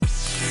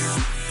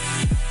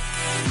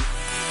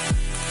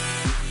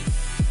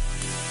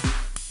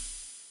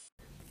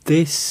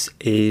This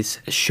is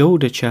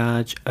Shoulder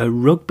Charge, a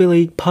rugby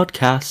league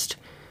podcast.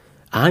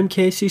 I'm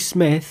Casey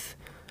Smith,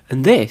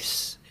 and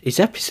this is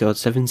episode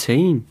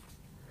 17.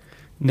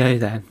 Now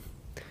then,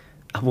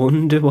 I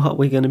wonder what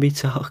we're going to be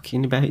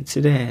talking about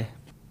today.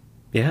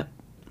 Yeah,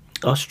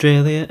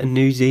 Australia and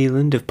New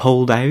Zealand have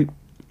pulled out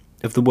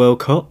of the World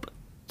Cup.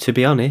 To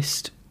be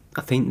honest,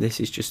 I think this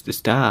is just the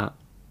start,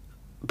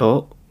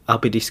 but I'll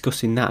be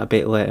discussing that a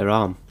bit later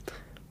on.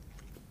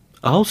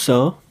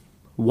 Also,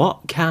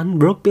 what can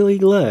rugby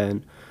league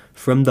learn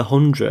from the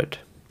 100?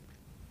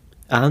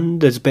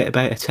 And there's a bit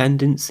about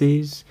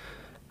attendances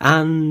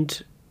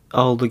and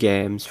all the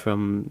games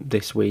from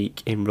this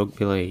week in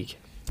rugby league.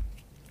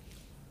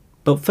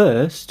 But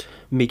first,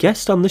 my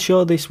guest on the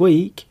show this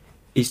week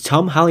is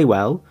Tom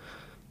Halliwell,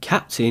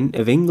 captain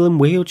of England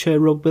Wheelchair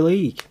Rugby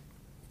League.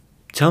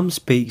 Tom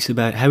speaks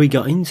about how he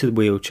got into the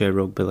Wheelchair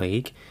Rugby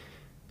League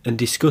and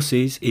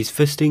discusses his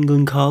first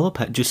England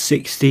call-up at just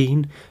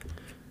 16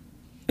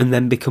 and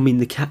then becoming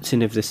the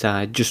captain of the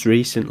side just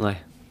recently.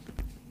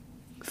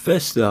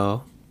 First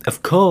though,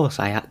 of course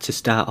I had to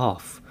start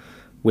off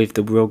with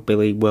the Rugby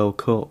League World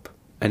Cup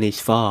and his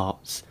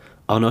thoughts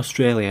on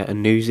Australia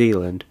and New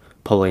Zealand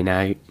pulling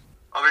out.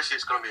 Obviously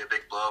it's going to be a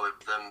big blow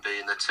with them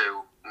being the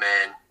two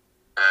main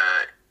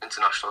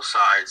international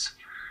sides,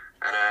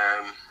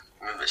 and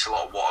it's a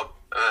lot of what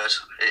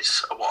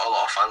a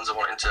lot of fans are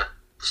wanting to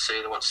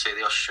see. They want to see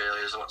the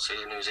Australians, they want to see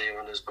the New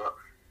Zealanders, but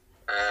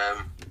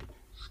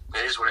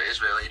it is what it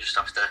is really. You just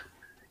have to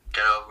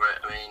get over it.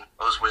 I mean,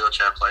 us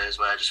wheelchair players,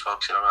 we're just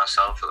focusing on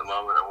ourselves at the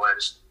moment, and we're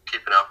just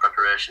keeping our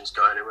preparations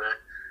going anyway,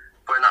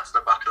 putting that to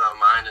the back of our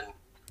mind, and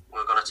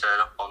we're going to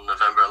turn up on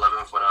November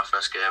 11th when our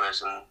first game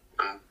is and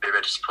be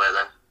ready to play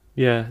then.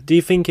 Yeah, do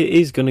you think it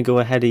is going to go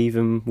ahead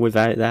even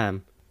without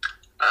them?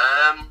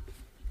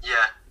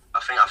 Yeah,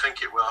 I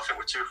think it will. I think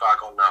we're too far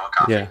gone now. I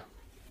can't think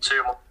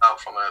 2 months out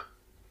from a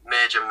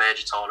major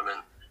tournament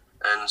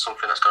and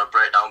something that's going to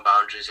break down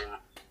boundaries in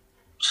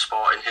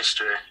sporting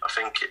history. I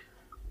think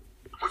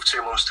with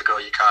 2 months to go,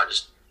 you can't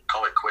just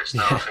call it quits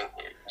now. I think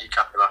you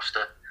can't have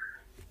to.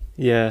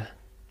 Yeah.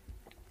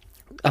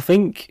 I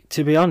think,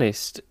 to be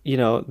honest,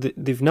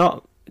 they've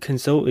not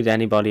consulted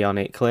anybody on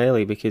it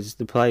clearly, because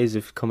the players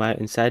have come out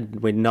and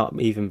said we've not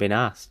even been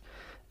asked.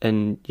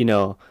 And,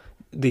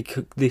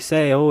 they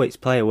say, it's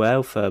player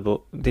welfare,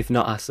 but they've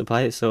not asked the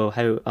players, so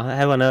how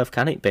on earth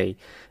can it be?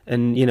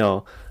 And,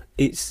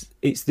 it's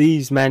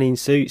these men in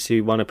suits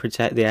who want to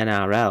protect the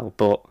NRL,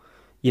 but,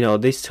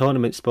 this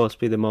tournament's supposed to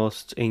be the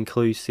most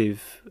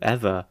inclusive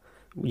ever,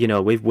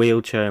 with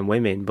wheelchair and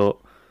women, but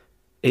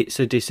it's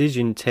a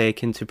decision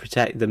taken to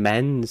protect the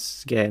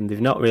men's game. They've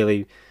not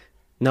really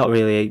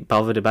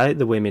bothered about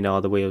the women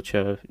or the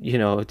wheelchair.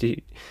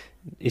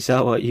 Is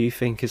that what you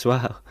think as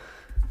well?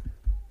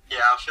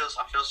 Yeah, I feel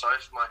sorry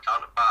for my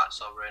counterparts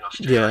over in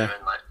Australia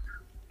and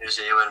New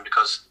Zealand,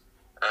 because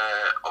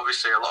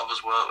obviously a lot of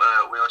us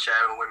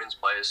wheelchair and women's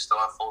players still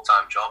have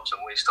full-time jobs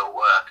and we still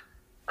work,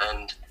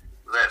 and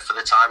for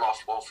the time off,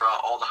 for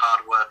all the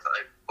hard work that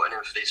they've put in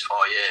for these 4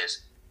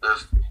 years,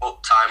 they've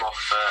booked time off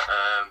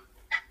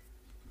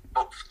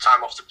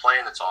to play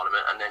in the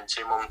tournament, and then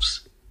 2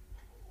 months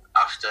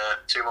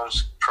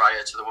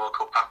prior to the World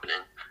Cup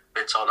happening,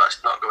 been told that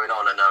it's not going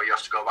on, and now you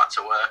have to go back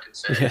to work and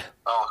say,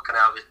 can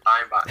I have this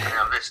time back? Can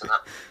I have this and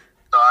that?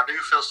 So I do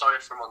feel sorry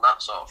for them on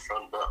that sort of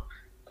front, but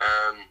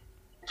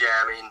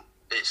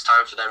it's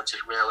time for them to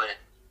really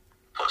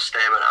put a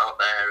statement out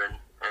there,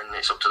 and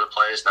it's up to the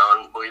players now.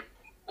 And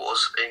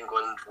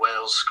England,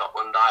 Wales,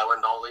 Scotland,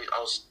 Ireland, all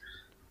those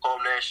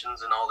home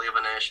nations and all the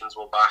other nations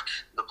will back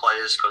the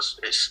players, because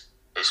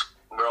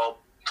we're all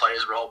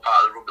players, we're all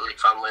part of the rugby league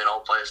family, and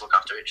all players look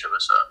after each other.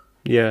 So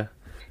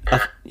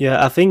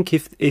I think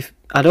if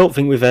I don't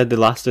think we've heard the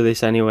last of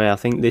this anyway. I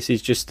think this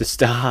is just the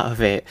start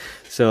of it.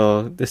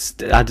 So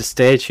I'd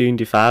stay tuned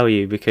if I were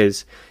you,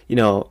 because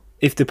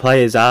if the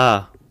players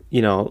are,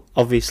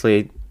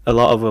 obviously a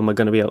lot of them are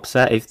going to be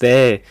upset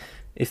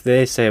if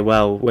they say,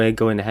 well, we're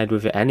going ahead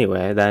with it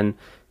anyway, then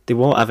they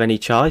won't have any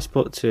choice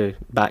but to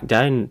back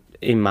down,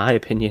 in my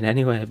opinion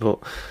anyway. But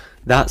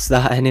that's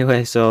that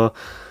anyway, so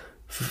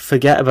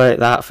forget about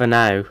that for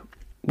now.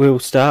 We'll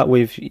start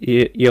with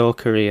your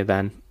career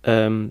then.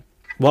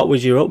 What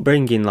was your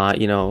upbringing like?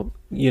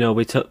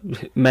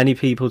 Many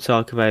people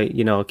talk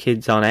about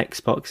kids on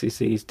Xboxes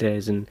these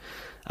days, and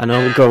I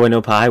know growing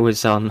up I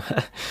was on.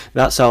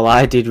 That's all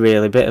I did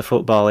really, bit of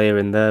football here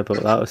and there,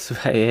 but that was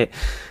about it.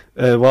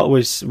 What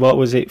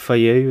was it for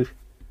you?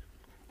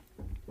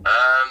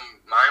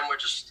 Mine were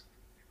just.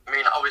 I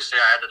mean, obviously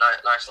I had a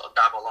nice little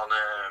dabble on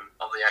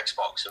the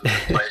Xbox and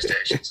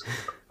PlayStations and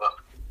stuff, but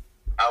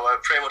I were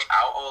pretty much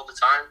out all the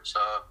time. So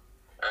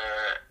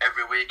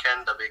every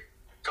weekend I'd be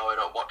going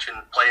up,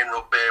 playing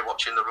rugby,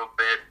 watching the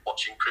rugby,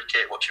 watching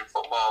cricket, watching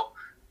football,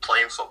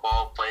 playing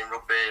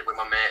rugby with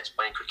my mates,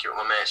 playing cricket with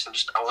my mates, and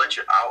I was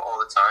literally out all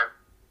the time.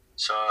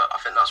 So I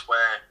think that's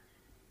where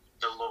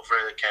the love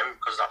really came,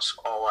 because that's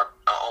all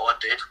I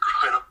did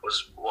growing up,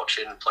 was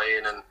watching,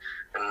 playing, and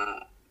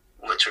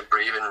literally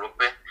breathing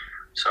rugby.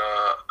 So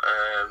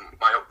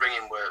my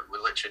upbringing were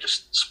literally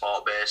just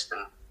sport based,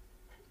 and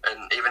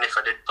even if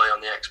I did play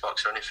on the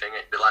Xbox or anything,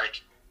 it'd be like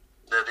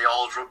the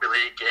old rugby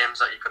league games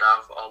that you could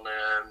have on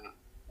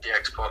the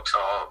Xbox,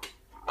 or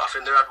I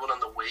think they had one on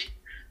the Wii,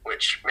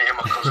 which me and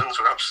my cousins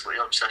were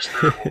absolutely obsessed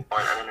with at one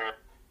point, and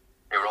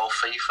they were all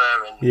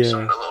FIFA and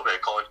some a little bit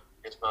of college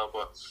as well,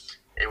 but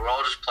they were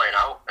all just playing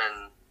out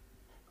and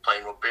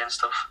playing rugby and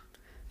stuff.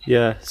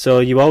 Yeah, so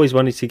you always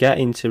wanted to get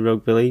into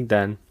rugby league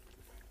then?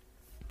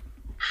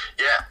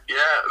 Yeah.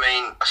 I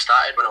mean, I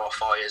started when I was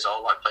 4 years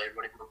old, like playing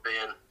running rugby,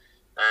 and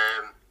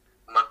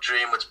my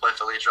dream was to play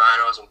for Leeds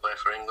Rhinos and play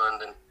for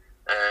England. And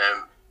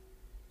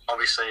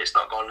obviously, it's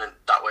not gone in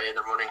that way in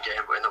the running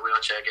game, but in the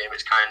wheelchair game,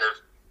 I've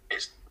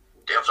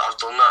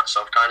done that.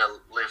 So I've kind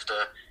of lived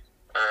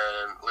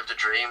a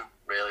dream,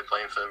 really,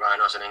 playing for the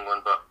Rhinos in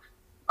England. But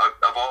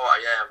I've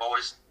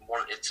always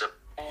wanted to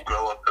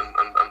grow up and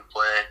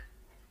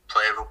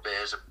play rugby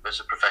as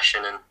a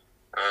profession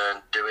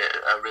and do it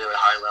at a really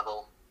high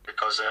level,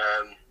 because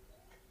I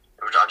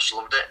just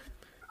loved it.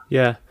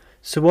 Yeah.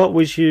 So what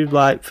was you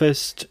like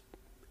first?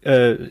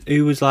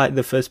 Who was like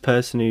the first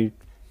person who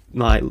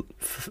like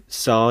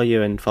saw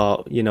you and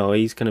thought,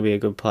 he's going to be a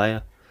good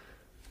player?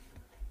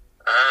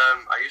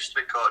 I used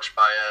to be coached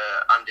by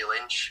Andy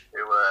Lynch,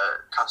 who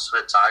were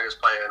Castleford Tigers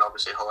player and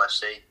obviously Hull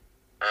FC,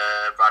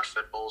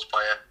 Bradford Bulls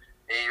player.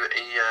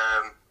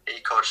 He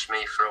coached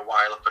me for a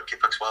while up at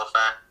Kippax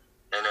Welfare,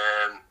 and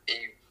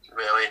he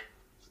really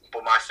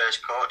was my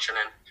first coach. And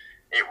then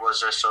it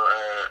was a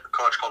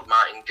coach called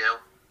Martin Gill.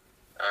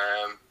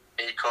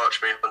 He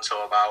coached me up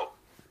until about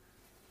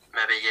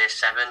maybe year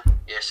seven,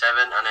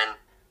 and then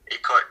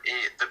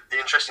the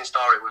interesting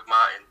story with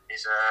Martin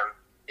is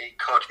he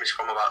coached me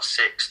from about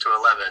 6 to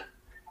 11,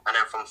 and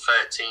then from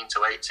 13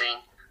 to 18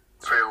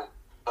 through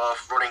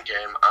both running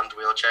game and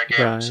wheelchair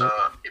game. Right. So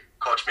he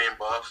coached me in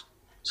both.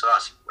 So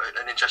that's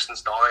an interesting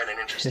story and an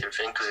interesting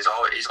thing, because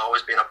he's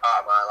always been a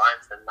part of my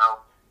life, and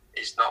now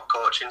he's not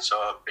coaching,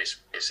 so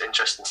it's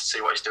interesting to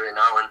see what he's doing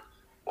now and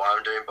what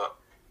I'm doing. But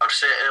I'd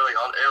say early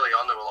on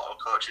there were a lot of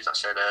coaches that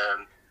said,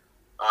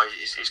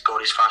 he's good,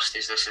 he's fast,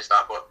 he's this, he's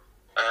that. But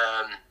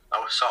I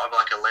was sort of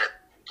like a late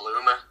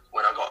bloomer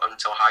when I got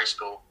into high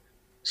school.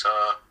 So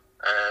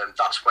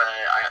that's where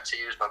I had to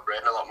use my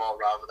brain a lot more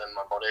rather than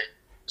my body.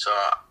 So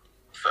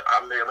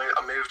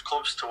I moved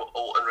clubs to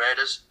Alton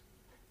Raiders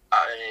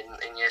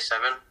in year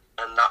 7,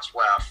 and that's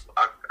where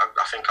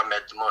I think I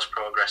made the most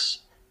progress,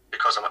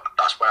 because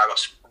that's where I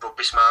got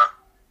rugby smart.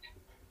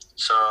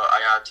 So I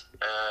had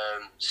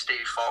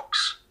Steve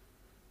Fox,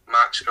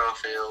 Mark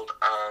Schofield,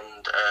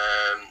 and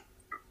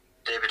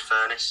David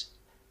Furness.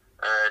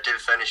 David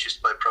Furness used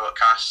to play pro at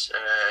Cass.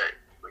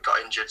 We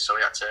got injured, so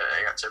he had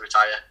to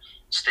retire.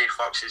 Steve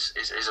Fox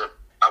is an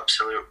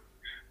absolute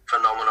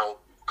phenomenal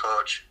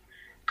coach.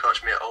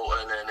 Coached me at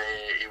Alton, and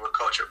he was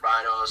coach at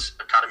Rhinos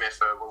Academy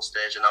for one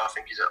stage, and now I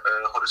think he's at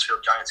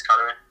Huddersfield Giants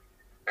Academy.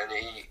 And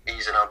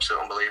he's an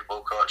absolute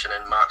unbelievable coach. And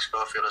then Mark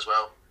Schofield as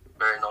well,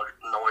 very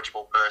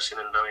knowledgeable person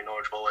and very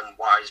knowledgeable and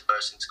wise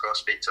person to go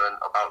speak to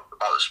about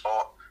the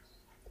sport.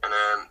 And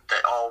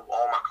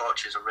all my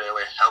coaches have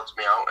really helped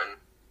me out and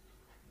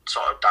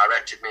sort of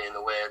directed me in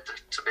the way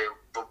to be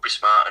rugby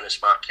smart and a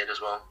smart kid as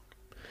well.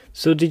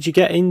 So did you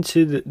get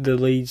into the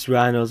Leeds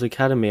Rhinos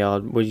Academy,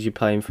 or was you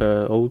playing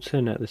for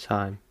Alton at the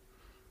time?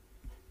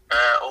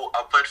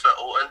 I played for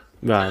Alton.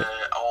 Right.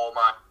 All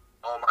my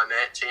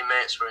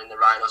teammates were in the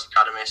Rhinos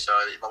Academy, so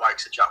the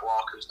likes of Jack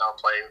Walker, who's now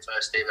playing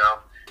first team now,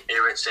 he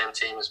were in the same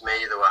team as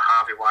me. There were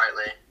Harvey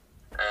Whiteley,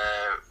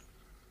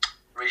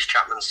 Reece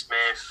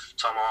Chapman-Smith,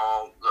 Tom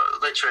Hall.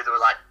 Literally, there were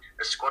like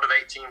a squad of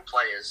 18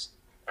 players,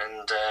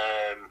 and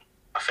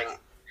I think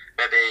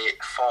maybe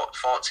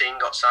 14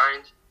 got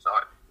signed, so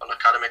like, on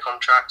academy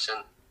contracts,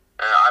 and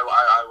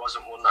I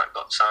wasn't one that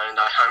got signed.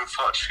 I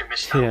unfortunately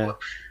missed out.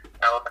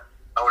 But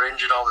I was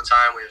injured all the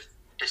time with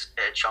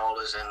dislocated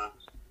shoulders and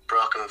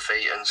broken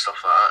feet and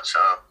stuff like that, so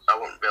I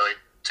wasn't really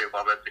too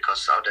bothered,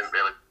 because I didn't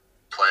really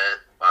play,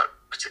 like,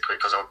 particularly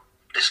because I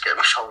dislocated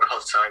my shoulder all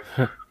the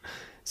time.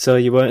 So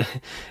you weren't,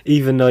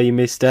 even though you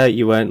missed out,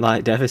 you weren't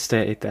like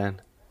devastated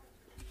then?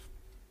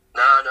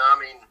 No, I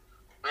mean,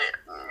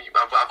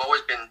 I've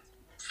always been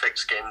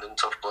thick-skinned and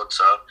tough blood,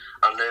 so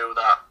I knew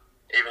that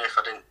even if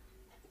I didn't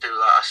do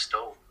that, it's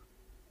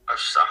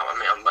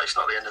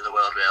not the end of the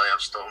world really. I'm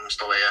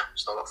still here,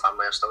 still got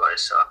family, I've still got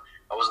this, so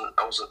I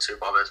wasn't too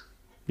bothered.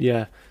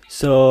 Yeah.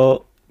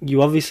 So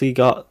you obviously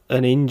got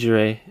an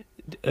injury.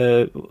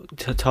 To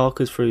talk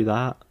us through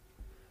that.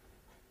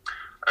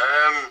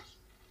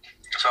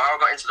 So how I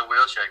got into the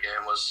wheelchair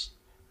game was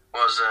I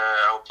was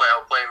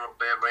playing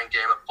rugby, running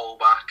game at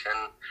fullback,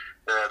 and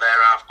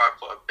their halfback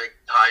put a big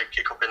high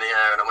kick up in the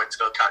air, and I went to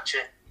go catch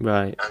it.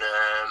 Right. And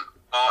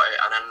caught it,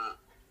 and then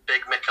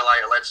big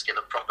Mikolaj Aledski,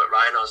 the prop at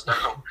Rhinos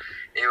now,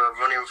 he was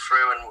running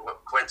through and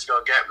went to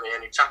go get me,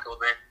 and he tackled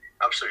me,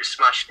 absolutely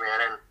smashed me,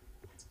 and then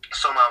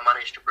somehow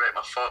managed to break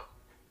my foot.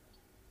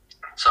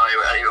 So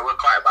it was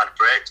quite a bad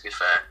break, to be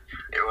fair.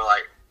 It was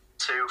like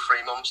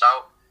 2-3 months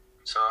out.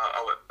 So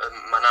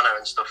my nana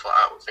and stuff like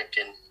that were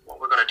thinking, what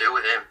we're going to do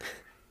with him?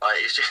 Like,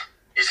 he's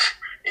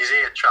he's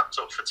here trapped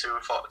up for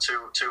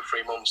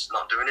 3 months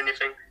not doing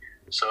anything.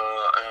 So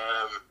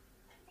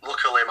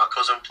luckily my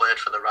cousin played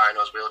for the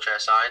Rhinos wheelchair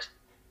side.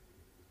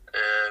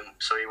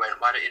 So he went,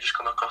 why don't you just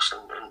come across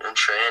and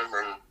train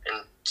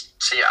and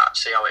see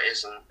how it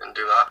is and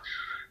do that.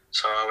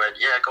 So I went,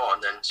 yeah, go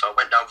on then. So I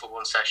went down for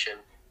one session,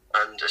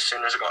 and as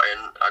soon as I got in,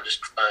 I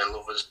just fell in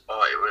love with the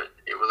sport.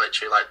 It was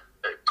literally like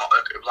it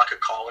was like a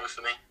calling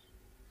for me.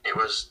 It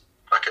was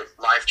like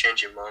a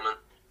life-changing moment.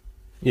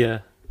 Yeah.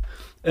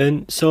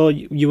 And so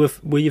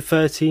were you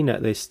 13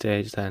 at this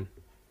stage then?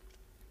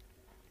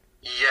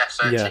 Yeah,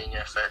 13.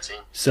 Yeah, 13.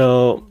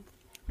 So,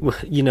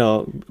 you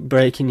know,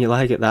 breaking your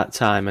leg at that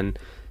time, and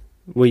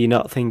were you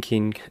not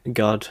thinking,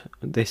 God,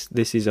 this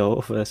is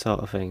over, sort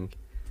of thing?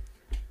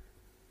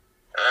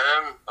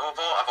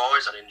 I've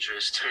always had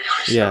injuries, to be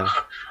honest. Yeah.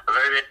 I'm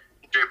very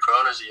injury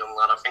prone as a young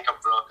lad. I think I've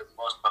broken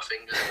most of my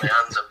fingers and my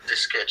hands. I've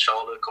dislocated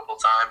shoulder a couple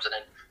of times, and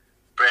then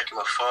breaking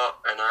my foot,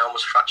 and I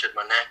almost fractured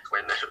my neck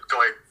when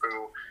going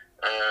through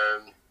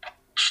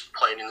just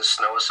playing in the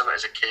snow or something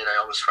as a kid. I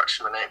almost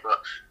fractured my neck,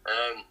 but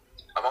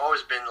I've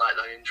always been like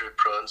the injury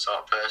prone sort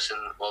of person.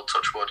 Well,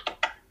 touch wood.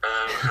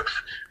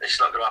 It's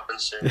not going to happen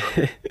soon.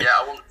 But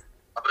yeah, it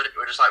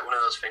was just like one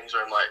of those things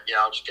where I'm like, yeah,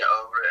 I'll just get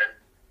over it and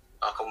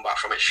I'll come back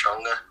from it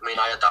stronger. I mean,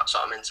 I had that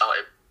sort of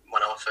mentality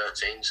when I was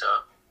 13, so.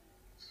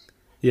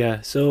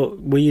 Yeah, so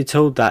were you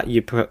told that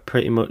you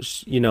pretty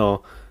much, you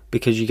know,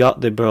 because you've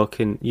had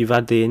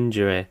the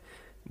injury,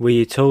 were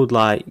you told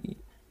like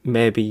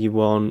maybe you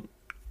won't,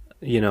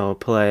 you know,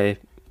 play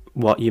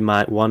what you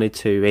might wanted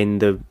to in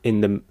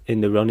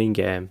the running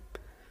game?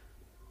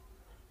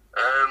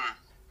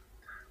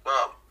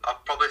 Well, I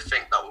probably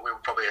think that we were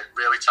probably a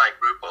really tight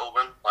group at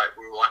Ulven. Like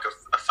we were like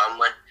a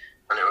family,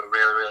 and it was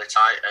really, really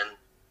tight. And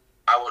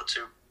I wasn't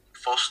too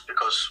fussed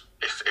because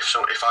if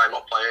I'm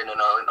not playing and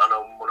I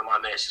know one of my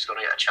mates is going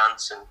to get a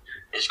chance and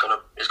he's going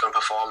to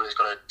perform and he's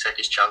going to take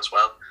his chance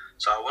well.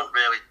 So I wasn't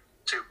really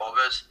too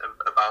bothered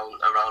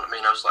around. I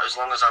mean, I was like, as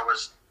long as I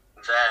was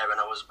there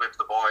and I was with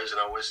the boys and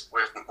I was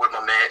with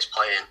my mates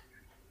playing,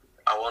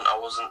 I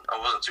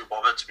wasn't too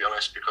bothered, to be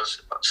honest,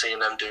 because seeing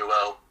them do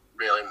well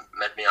really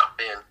made me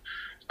happy. And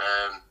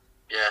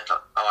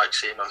I like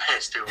seeing my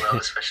mates do well,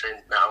 especially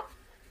now.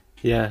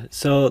 Yeah.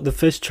 So the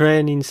first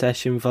training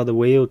session for the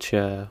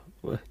wheelchair,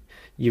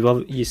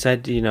 you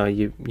said, you know,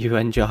 you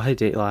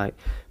enjoyed it, like,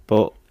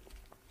 but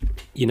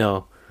you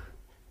know,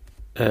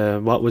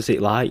 what was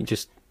it like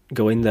just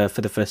going there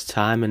for the first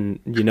time and,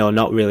 you know,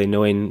 not really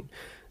knowing,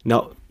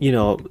 you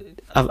know,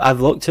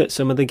 I've looked at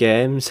some of the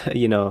games,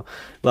 you know,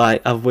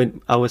 like I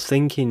was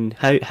thinking,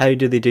 how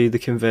do they do the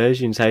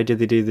conversions? How do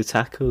they do the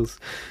tackles?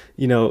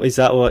 You know, is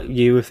that what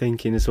you were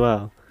thinking as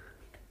well?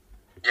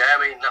 Yeah,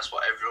 I mean, that's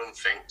what everyone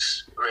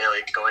thinks,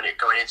 really, going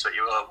into it.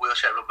 You're a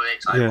wheelchair rugby,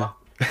 it's like, Yeah. well,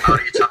 how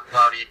do you tackle,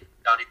 how do you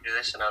do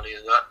this and how do you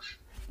do that?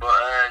 But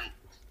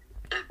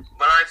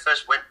when I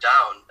first went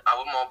down, I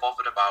was more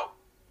bothered about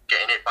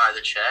getting hit by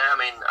the chair. I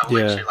mean, I was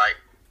literally like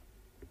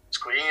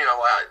screaming,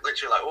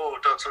 literally like, oh,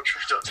 don't touch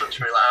me,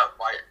 like that.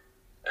 Like,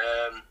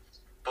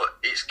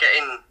 but it's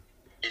getting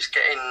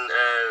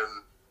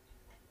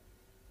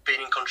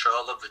being in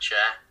control of the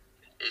chair.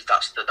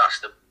 That's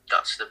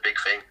the big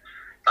thing.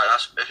 Like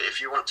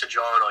if you want to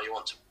join or you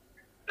want to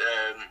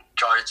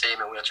join a team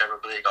in wheelchair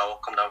rugby league or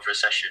come down for a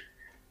session,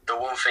 the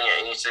one thing that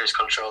you need to do is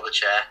control the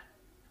chair.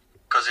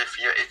 Because if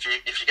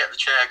you get the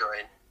chair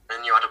going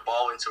and you add a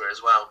ball into it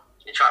as well,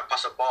 you try to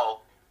pass a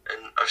ball,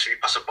 and as you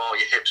pass a ball,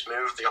 your hips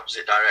move the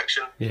opposite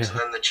direction. Yeah. So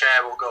then the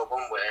chair will go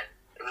one way,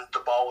 and the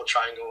ball will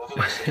try and go other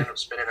way, so you end up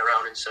spinning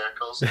around in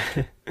circles.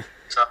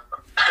 So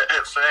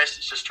at first,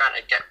 it's just trying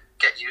to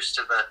get used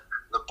to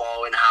the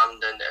ball in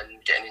hand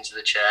and getting into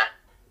the chair.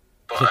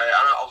 But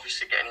and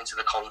obviously getting into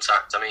the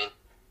contact. I mean,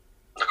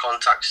 the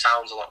contact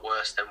sounds a lot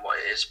worse than what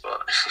it is,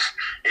 but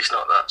it's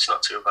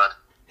not too bad.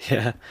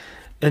 Yeah.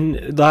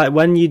 And like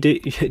when you do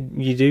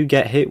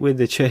get hit with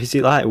the chair, is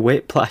it like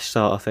whiplash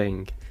sort of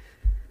thing?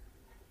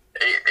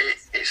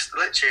 It's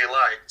literally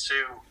like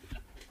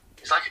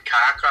it's like a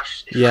car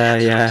crash. Yeah.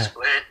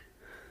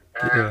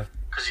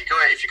 Because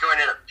if you're going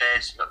in at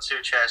pace, you've got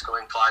two chairs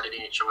going colliding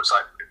in each other. It's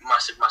like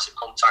massive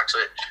contact. So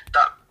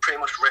that pretty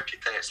much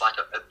replicates like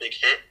a big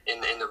hit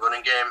in the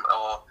running game,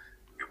 or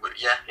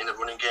in the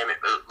running game it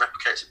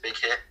replicates a big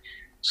hit.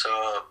 So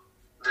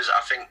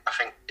I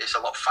think it's a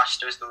lot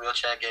faster as the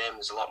wheelchair game.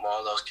 There's a lot more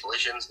of those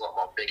collisions, a lot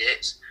more big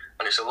hits,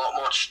 and it's a lot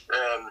more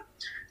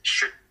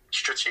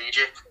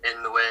strategic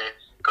in the way,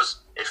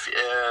 because if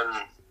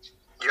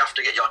you have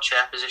to get your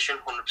chair position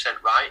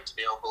 100% right to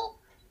be able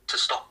to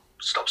stop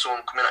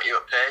someone coming at you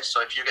at pace.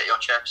 So if you get your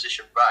chair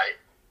position right,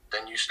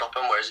 then you stop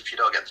them. Whereas if you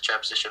don't get the chair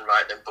position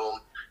right, then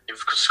boom, you've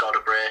scored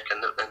a break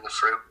and they're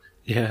through.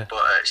 Yeah.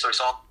 But so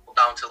it's all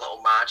down to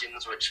little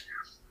margins, which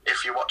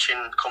if you're watching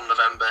come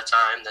November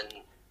time,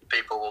 then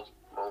people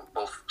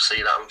will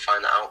see that and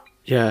find that out.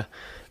 Yeah.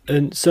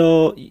 And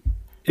so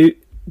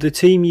the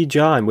team you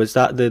joined, was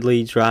that the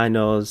Leeds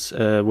Rhinos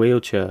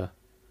wheelchair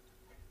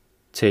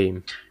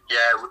team?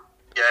 Yeah.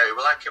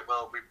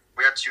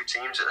 We had two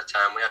teams at the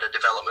time. We had a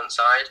development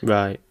side,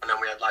 right, and then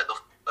we had like the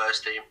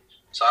first team.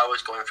 So I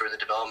was going through the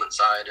development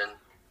side, and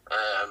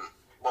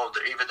both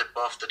the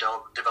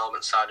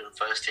development side and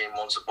first team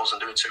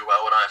wasn't doing too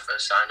well when I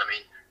first signed. I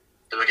mean,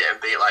 they were getting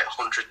beat like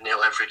 100-0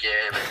 every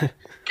game and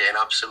getting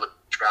absolutely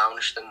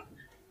trounced. And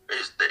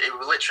it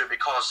was literally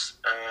because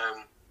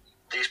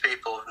these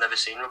people have never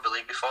seen rugby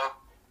league before,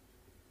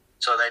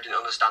 so they didn't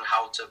understand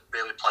how to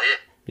really play it.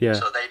 Yeah.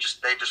 So they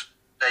just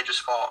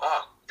thought,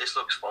 oh, this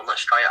looks fun,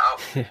 let's try it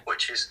out,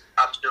 which is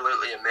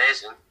absolutely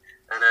amazing.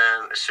 And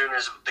as soon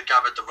as they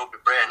gathered the rugby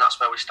brain, that's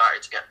where we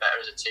started to get better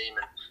as a team.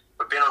 And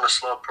we've been on a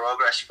slow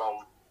progress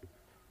from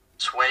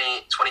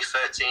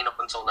 2013 up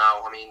until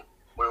now. I mean,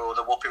 we were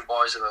the whooping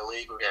boys of the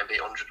league. We were getting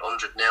beat 100-0,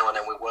 and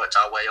then we worked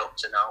our way up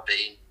to now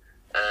being,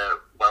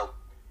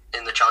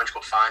 in the Challenge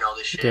Cup final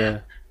this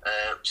year,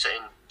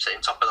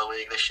 sitting top of the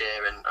league this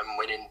year and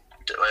winning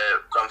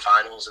grand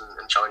finals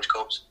and Challenge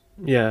Cups.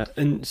 Yeah,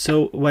 and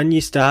so when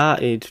you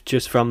started,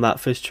 just from that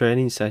first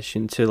training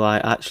session to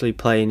like actually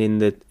playing in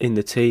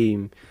the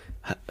team,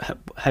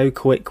 how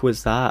quick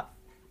was that?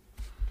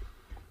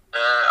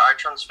 I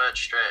transferred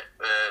straight,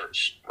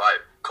 like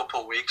a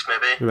couple of weeks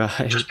maybe,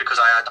 right? Just because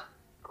I had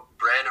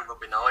brain and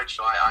rugby knowledge,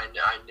 so I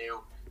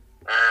knew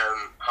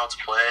how to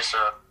play. So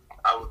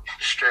I would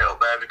straight up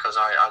there because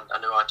I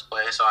knew how to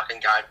play, so I can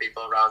guide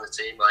people around the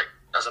team. Like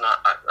as an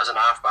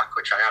halfback,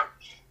 which I am,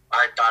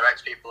 I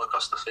direct people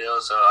across the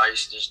field, so I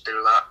used to just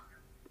do that,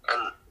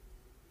 and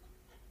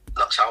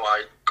that's how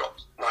I got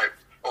like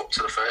up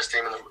to the first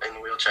team in the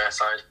wheelchair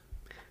side.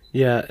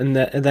 Yeah, and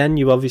then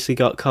you obviously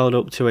got called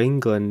up to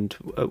England.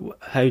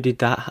 How did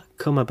that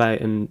come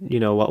about, and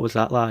what was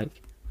that like?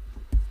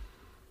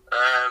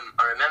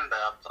 I remember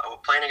I was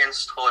playing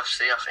against Hull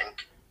FC, I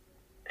think,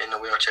 in the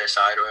wheelchair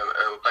side. We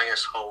were playing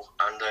against Hull,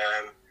 and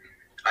I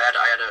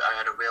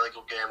had a really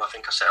good game. I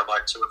think I set up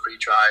like 2 or 3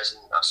 tries,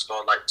 and I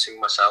scored like 2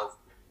 myself.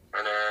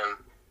 And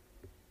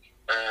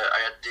I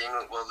had the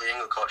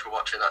England coach were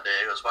watching that day.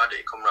 He goes, "Why don't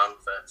you come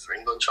round for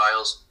England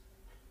trials?"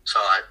 So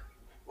like,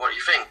 what do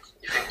you think?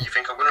 You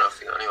think I'm good enough?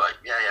 And you're like,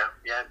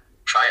 yeah,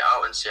 try it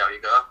out and see how you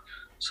go.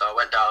 So I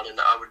went down, and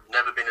I would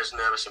never been as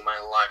nervous in my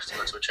life to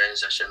go to a training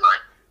session.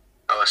 Like,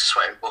 I was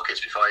sweating buckets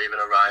before I even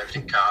arrived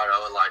in car. I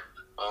was like,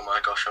 oh my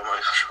gosh.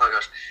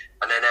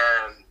 And then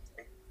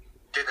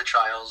did the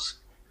trials.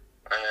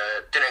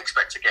 Didn't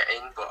expect to get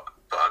in, but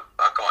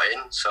I got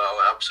in, so I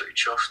was absolutely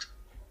chuffed.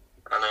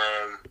 And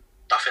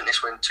I think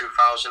this was in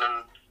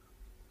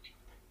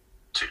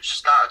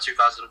start of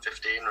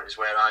 2015 is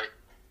where I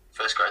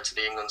first got into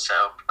the England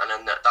setup, and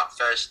then that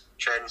first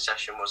training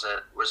session was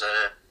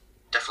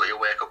definitely a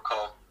wake up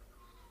call.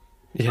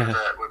 Yeah.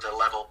 With the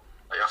level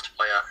that you have to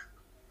play at.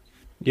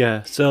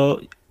 Yeah.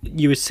 So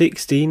you were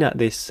 16 at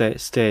this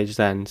stage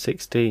then,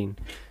 16.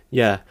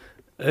 Yeah.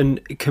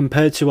 And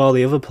compared to all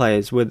the other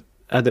players, were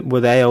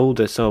they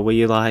older? So were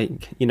you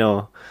like,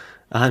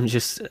 I'm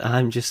just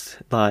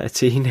like a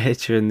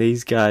teenager, and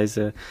these guys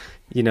are,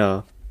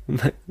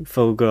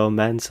 full grown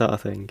men sort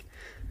of thing?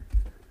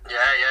 Yeah.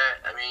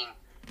 I mean,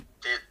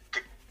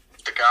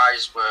 the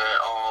guys were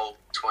all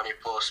 20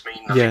 plus.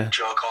 I think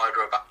Joe Collard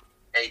were about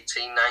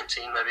 18,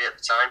 19 maybe at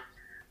the time.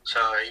 So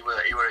he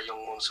were a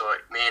young one. So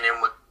me and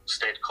him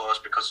stayed close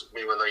because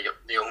we were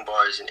the young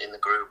boys in the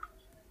group.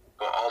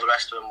 But all the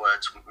rest of them were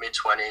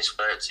mid-20s,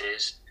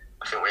 30s.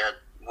 I think we had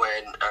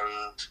Wayne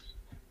and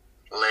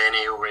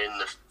Laney who were in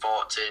the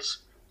 40s.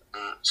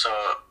 And so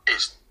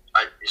it's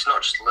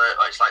not just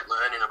it's like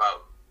learning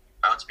about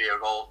how to be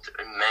involved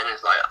in men.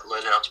 It's like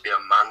learning how to be a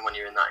man when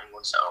you're in that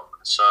England setup.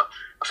 So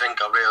I think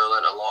I really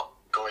learned a lot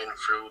going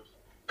through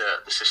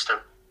the system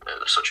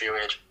at such a young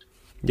age.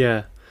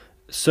 Yeah.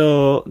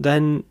 So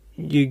then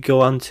you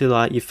go on to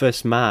like your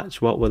first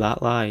match. What was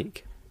that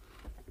like?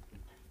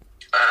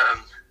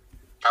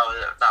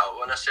 That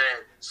when I say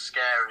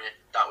scary,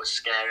 that was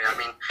scary. I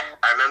mean,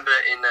 I remember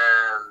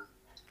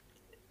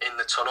in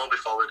the tunnel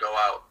before we go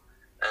out,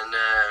 and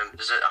I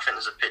think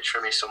there's a picture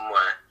of me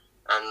somewhere,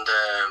 and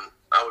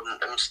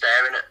I'm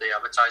staring at the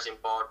advertising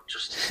board,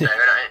 just staring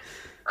at it,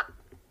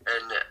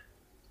 and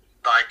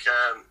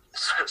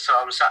so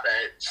I'm sat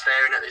there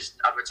staring at this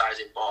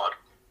advertising board,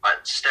 like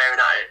staring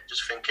at it,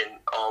 just thinking,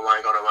 oh my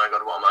god, what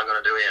am I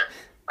going to do here?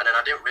 And then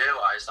I didn't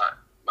realise that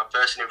my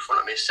person in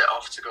front of me set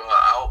off to go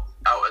out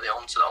of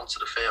onto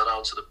the field,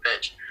 onto the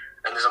pitch,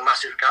 and there's a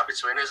massive gap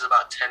between us,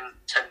 about 10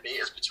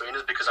 metres between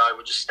us, because I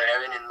was just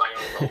staring in my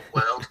own little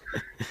world,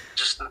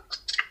 just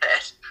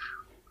scared.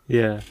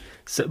 Yeah.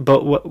 So,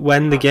 but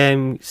when the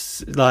game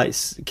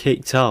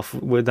kicked off,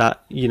 with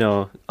that,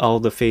 all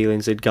the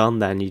feelings had gone,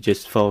 then you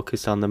just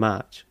focused on the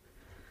match?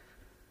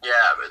 Yeah,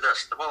 but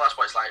that's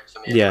what it's like for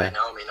me. Yeah.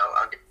 Now. I mean,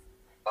 I get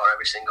for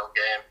every single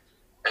game,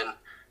 and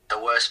the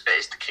worst bit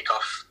is the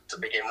kick-off to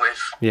begin with.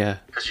 Yeah.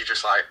 Because you're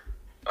just like,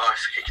 oh,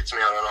 if you kick it to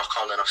me, I'm going to knock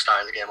on, then I've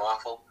started the game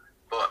awful.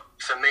 But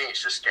for me,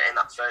 it's just getting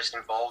that first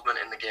involvement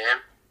in the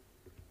game.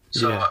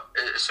 So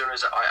as soon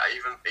as I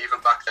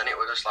even back then, it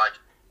was just like,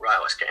 right,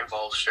 let's get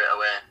involved straight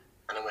away,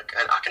 and then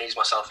I can ease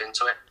myself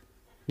into it.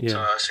 Yeah.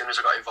 So as soon as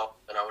I got involved,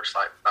 then I was just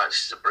like, right,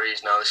 this is a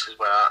breeze now. This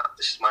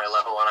is my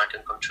level, and I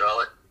can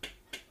control it.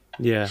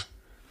 Yeah.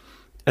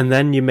 And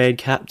then you made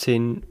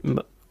captain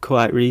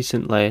quite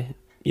recently.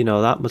 You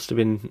know, that must have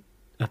been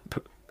a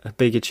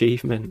big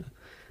achievement.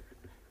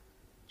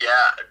 Yeah,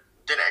 I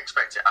didn't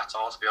expect it at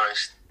all, to be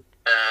honest.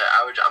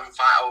 I was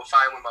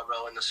fine with my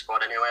role in the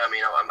squad anyway. I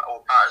mean, I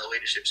was part of the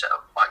leadership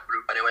setup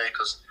group anyway,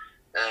 because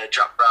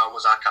Jack Brown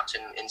was our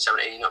captain in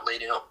 17,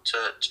 leading up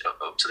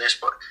to this,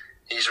 but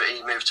he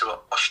moved to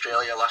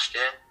Australia last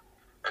year,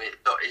 and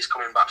he's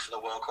coming back for the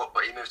World Cup,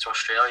 but he moved to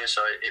Australia,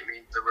 so it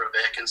means there were a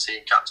vacancy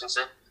in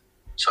captaincy.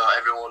 So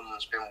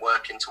everyone's been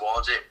working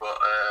towards it, but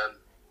I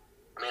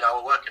mean, I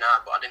was working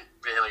hard, but I didn't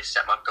really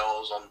set my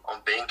goals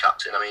on being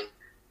captain. I mean,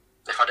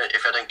 if I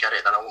didn't get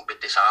it, then I won't be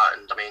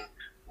disheartened. I mean,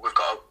 we've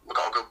got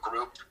a good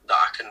group that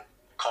I can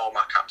call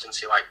my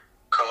captaincy, like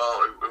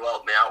Cole, who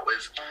helped me out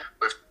with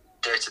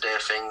day-to-day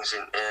things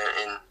in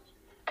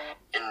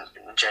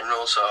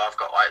general. So I've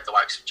got like the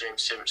likes of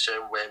James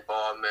Simpson, Wayne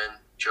Borman,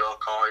 Joe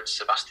Coyd,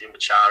 Sebastian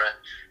Bachara,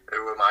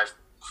 who are my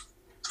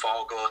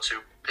 4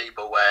 go-to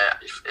people. Where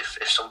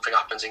if something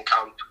happens in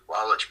camp,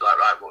 well, I'll let you be like,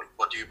 right,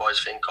 what do you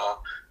boys think? Or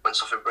when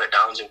something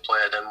breakdowns in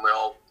play, then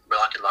we're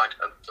like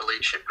a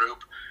leadership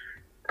group.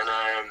 And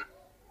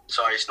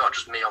so it's not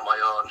just me on my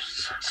own.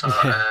 So,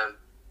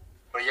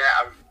 but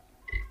yeah,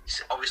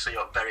 it's obviously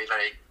a very,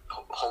 very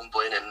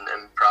humbling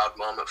and proud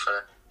moment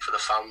for the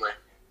family.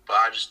 But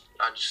I just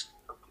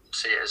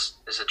see it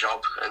as a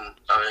job, and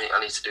I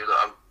need to do that.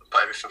 I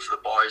put everything for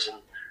the boys,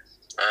 and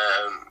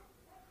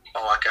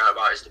all I care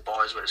about is the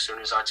boys. But as soon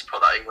as I had to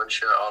put that England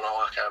shirt on,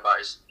 all I care about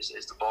is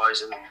the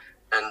boys and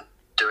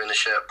doing the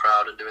shirt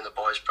proud and doing the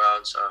boys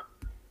proud. So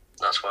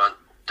that's what I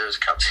do as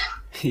captain.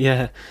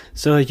 Yeah,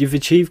 so you've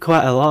achieved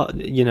quite a lot.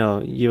 You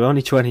know, you're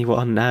only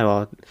 21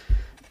 now,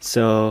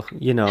 so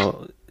you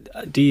know,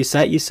 do you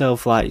set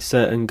yourself like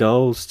certain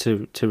goals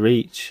to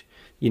reach?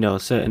 You know, a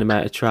certain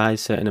amount of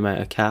tries, certain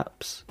amount of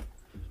caps.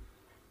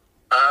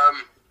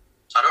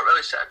 I don't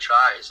really set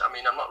tries. I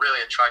mean, I'm not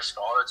really a try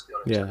scorer, to be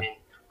honest. Yeah. I mean,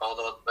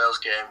 although the Wales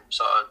game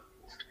sort of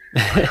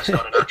I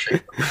scored an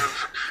hat-trick.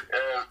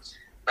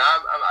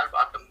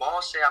 I'd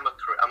more say I'm a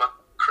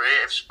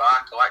creative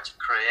spark. I like to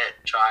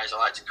create tries. I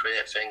like to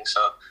create things.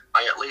 So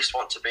I at least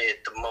want to be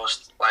the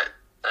most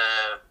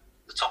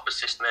the top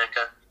assist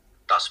maker.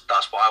 That's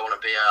what I want to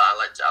be. I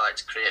like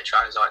to create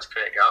tries. I like to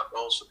create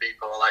goals for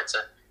people. I like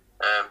to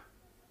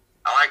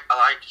I like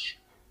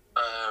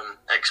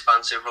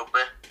expansive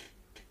rugby.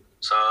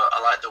 So I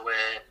like the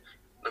way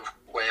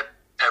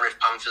Penrith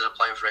Panthers are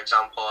playing, for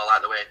example. I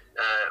like the way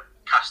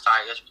Cast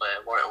Tigers play,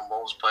 Warrington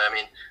Wolves play. I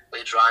mean,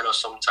 Leeds Rhinos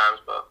sometimes,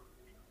 but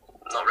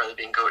not really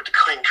being going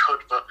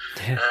good. But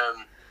I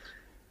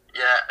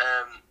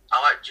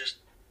like just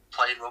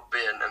playing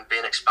rugby and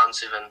being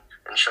expansive and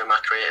showing my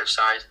creative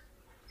side.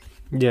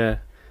 Yeah,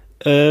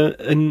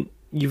 and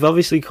you've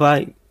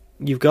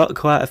got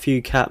quite a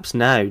few caps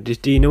now.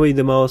 Do you know who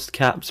the most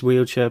caps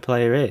wheelchair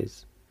player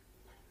is?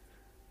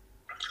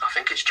 I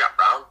think it's Jack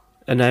Brown.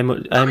 And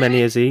how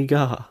many has he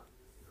got?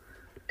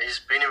 He's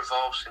been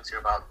involved since he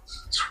was about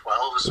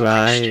 12 or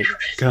something.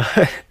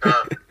 Right.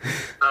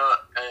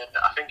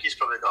 I think he's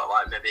probably got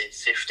like maybe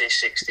 50,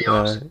 60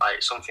 or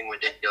like something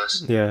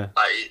ridiculous. Yeah.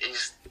 Like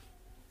he's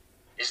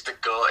the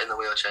GOAT in the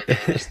wheelchair game.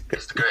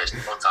 He's the greatest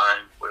of all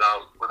time,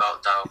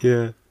 without doubt.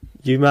 Yeah.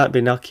 You might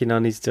be knocking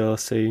on his door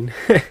soon.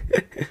 I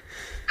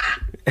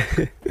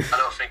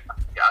don't think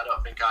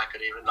I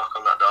could even knock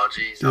on that door.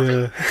 Jeez,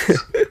 I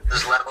think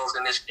there's levels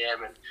in this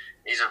game, and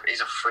he's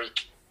a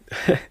freak.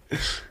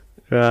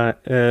 Right.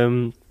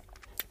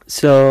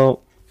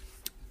 So,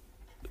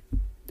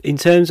 in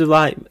terms of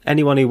like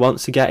anyone who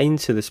wants to get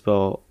into the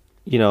sport,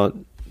 you know,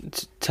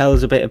 tell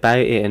us a bit about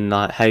it and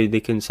like how they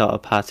can sort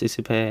of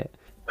participate.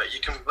 But you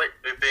can be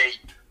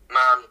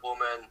man,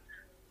 woman,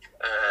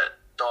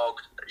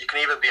 dog. You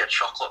can even be a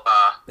chocolate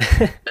bar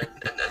and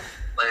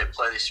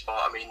play this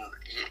sport. I mean,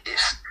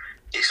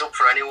 it's up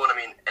for anyone. I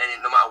mean,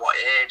 no matter what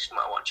age, no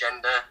matter what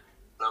gender,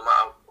 no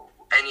matter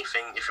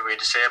anything. If you're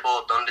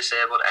disabled,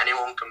 non-disabled,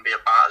 anyone can be a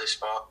part of this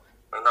sport,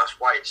 and that's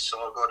why it's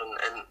so good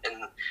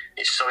and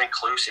it's so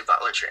inclusive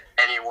that literally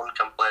anyone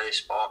can play this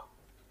sport.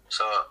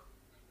 So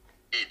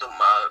it doesn't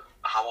matter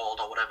how old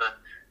or whatever.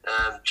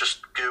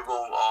 Just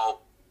Google or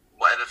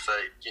whatever for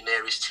your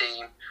nearest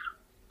team,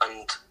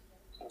 and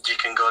you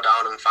can go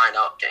down and find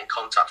out, get in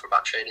contact for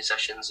about training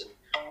sessions and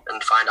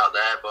find out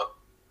there. But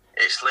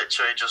it's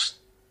literally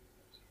just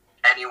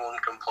anyone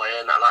can play,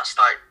 and that's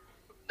what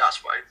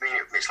I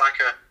mean. It's like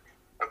a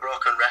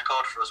broken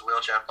record for us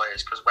wheelchair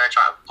players, because we're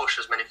trying to push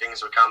as many things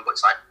as we can, but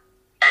it's like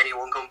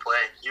anyone can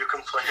play, you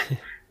can play.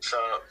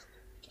 So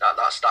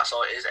that's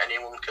all it is.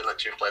 Anyone can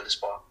literally play the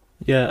sport.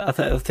 Yeah, I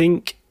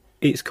think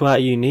it's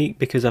quite unique,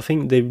 because I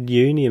think the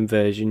union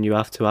version you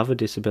have to have a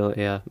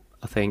disability. I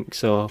think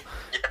so.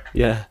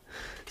 Yeah.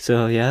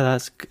 So yeah,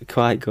 that's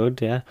quite good.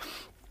 Yeah.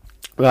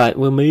 Right,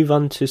 we'll move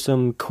on to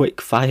some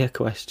quick fire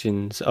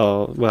questions,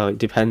 or well, it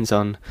depends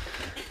on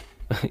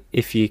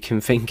if you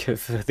can think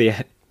of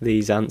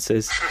these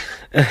answers.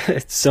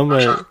 some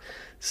will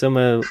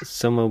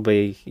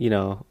be, you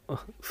know,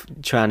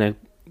 trying to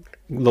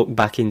look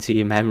back into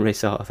your memory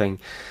sort of thing.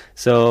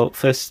 So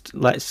first,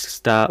 let's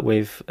start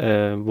with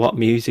what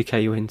music are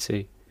you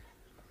into?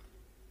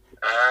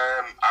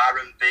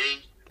 R&B,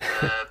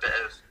 a bit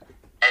of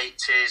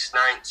 80s,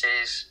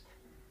 90s.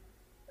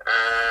 I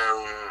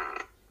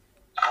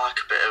like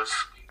a bit of.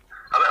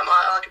 I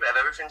like a bit of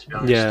everything, to be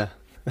honest. Yeah,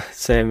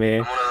 same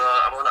here.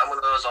 I'm one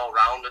of those all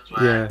rounders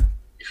where Yeah.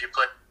 if you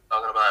play,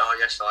 I'm gonna be like, oh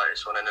yes, I like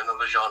this one. In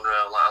another genre,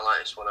 I like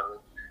this one. I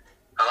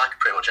like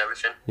pretty much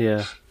everything.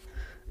 Yeah.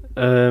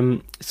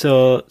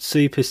 So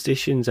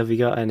superstitions, have you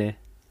got any?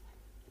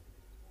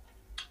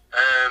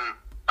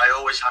 I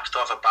always have to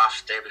have a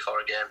bath day before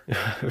a game.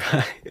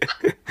 Right.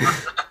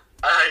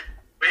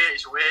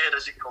 It's weird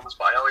as it comes,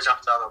 but I always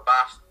have to have a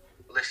bath,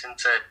 listen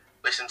to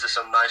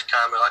some nice,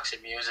 calm,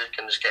 relaxing music,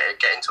 and just get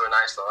into a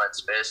nice little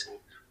headspace and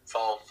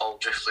fall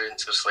driftily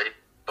into sleep.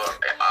 But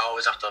I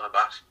always have to have a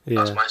bath.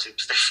 Yeah. That's my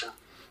superstition.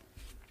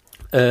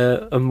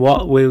 And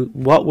what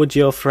would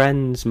your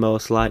friends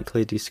most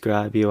likely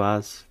describe you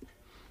as?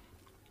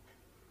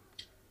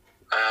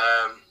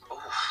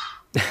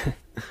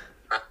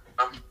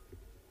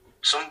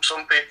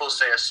 Some people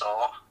say a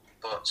saw,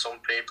 but some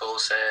people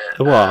say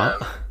A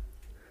what? a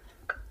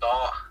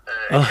saw.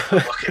 A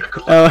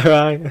good Oh,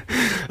 right.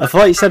 I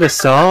thought you said a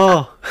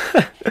saw.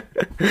 No.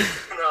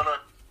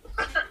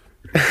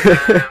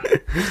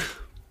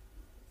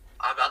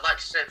 I'd like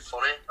to say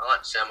funny. I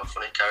like to say I'm a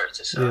funny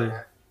character, so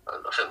yeah.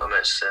 I think my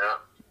mates say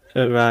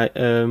that. Right.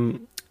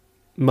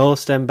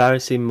 Most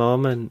embarrassing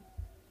moment?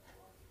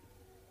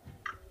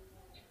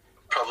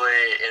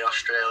 Probably in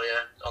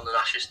Australia on the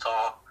Ashes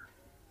tour.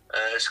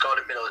 Scored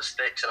at middle at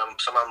sticks, and I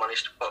somehow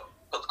managed to put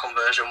the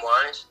conversion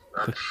wise.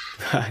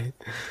 Right.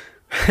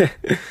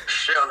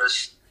 Straight on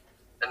us,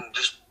 and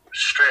just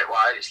straight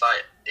wide. It's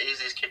like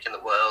easiest kick in the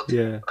world.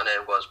 Yeah. And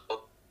it was,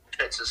 but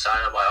hit to the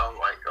side. I'm like, oh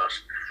my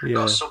gosh. Yeah.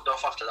 Got subbed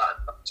off after that,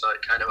 so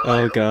it kind of.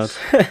 Oh God.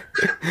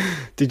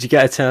 Did you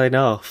get a telling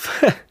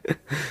off? No,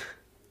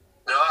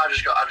 I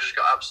just got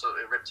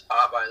absolutely ripped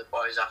apart by the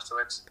boys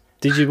afterwards.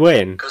 Did you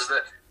win? Because we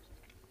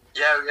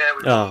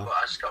won, but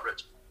I just got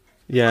ripped.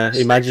 Yeah.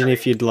 Imagine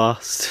if you'd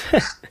lost.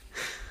 The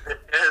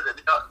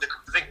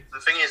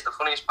thing is, the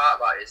funniest part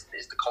about it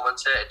is the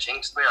commentator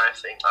jinxed me. I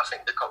think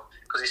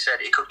because he said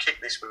he could kick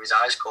this with his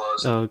eyes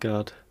closed. Oh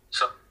God.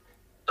 So,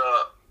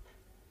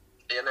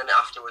 and then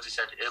afterwards he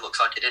said it looks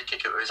like he did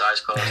kick it with his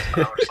eyes closed.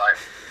 And I was like,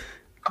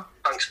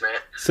 thanks,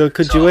 mate. So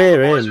could you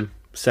hear him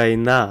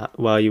saying that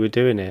while you were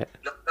doing it?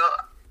 No,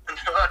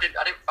 I didn't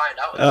find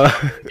out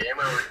until the game.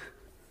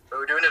 We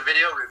were doing a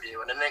video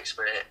review, and the next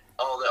minute,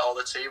 all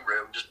the team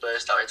room just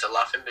burst out into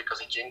laughing because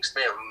he jinxed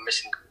me and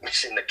missing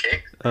the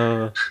kick.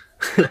 Oh.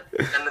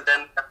 And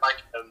then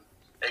like a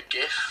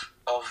gif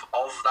of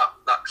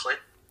that clip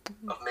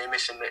of me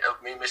missing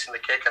the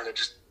kick, and they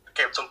just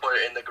kept on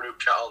putting it in the group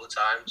chat all the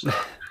time. So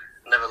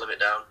never live it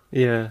down.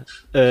 Yeah.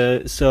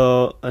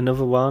 So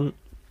another one.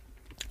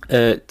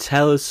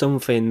 Tell us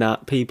something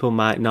that people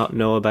might not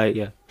know about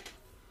you.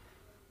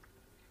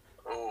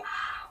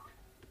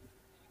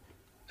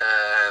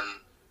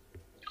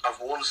 I've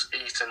once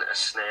eaten a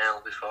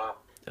snail before.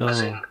 Oh.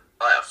 As in,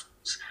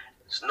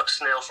 it's not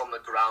snail from the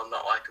ground,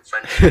 not like a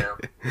French snail.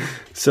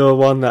 So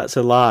one that's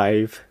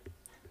alive.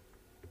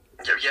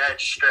 Yeah,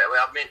 just straight away.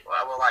 I mean,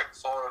 I was like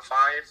 4 or 5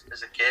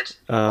 as a kid,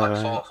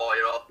 Right.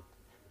 4-year-old.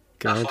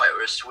 God. I thought it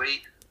was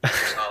sweet.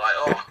 So I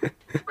was like,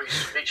 pretty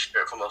sweet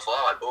straight from the floor.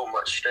 Like, boom,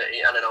 let's straight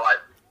eat. And then I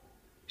like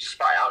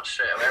spat it out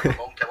straight away. My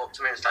mum came up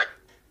to me and was like,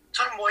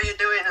 Tom, what are you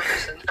doing? And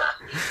this and that.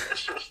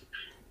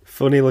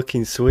 Funny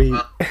looking sweet.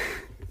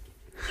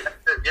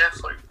 Yeah,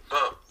 funny.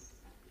 But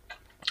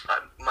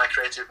my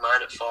creative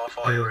mind at 4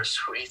 thought it was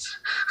sweet.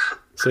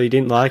 So you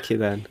didn't like it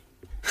then?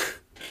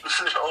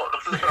 No.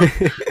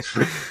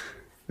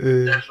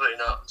 Definitely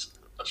not.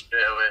 Not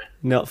straight away.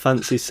 Not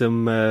fancy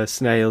some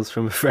snails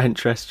from a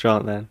French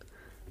restaurant then?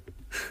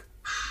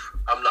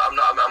 I'm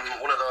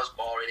one of those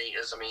boring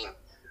eaters. I mean,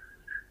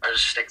 I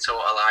just stick to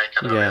what I like.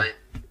 I don't really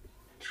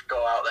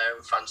go out there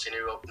and fancy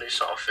new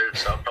sort of food.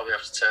 So I'll probably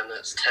have to turn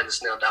the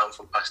snail down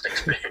from past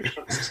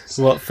experience.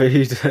 What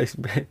food?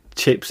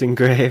 Chips and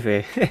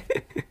gravy.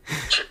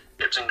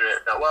 Chips and gravy.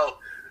 Well,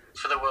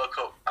 for the World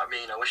Cup, I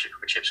mean, I wish it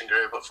could be chips and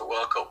gravy, but for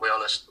World Cup, we're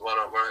on a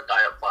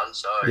diet plan,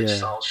 so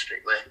it's all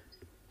strictly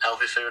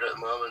healthy food at the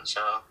moment.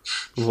 So.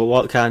 Well,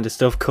 what kind of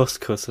stuff?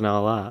 Couscous and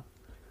all that?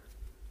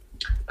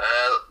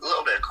 A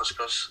little bit of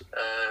couscous.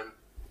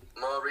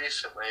 More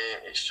recently,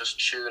 it's just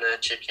tuna,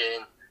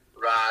 chicken,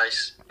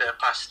 rice, bit of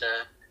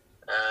pasta,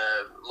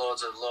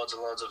 loads of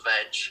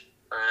veg.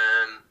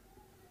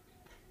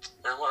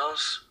 And what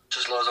else?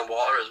 Just loads of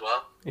water as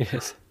well.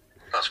 Yes.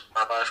 That's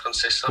what my life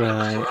consists of.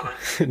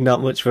 Right.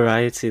 Not much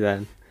variety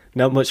then.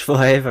 Not much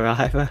flavour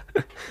either.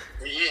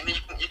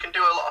 You can do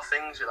a lot of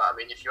things with that. I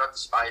mean, if you add the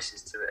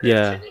spices to it,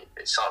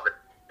 it's sort of a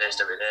taste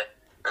every day.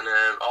 And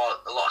a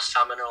lot of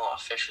salmon and a lot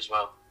of fish as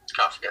well.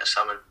 Can't forget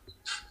salmon.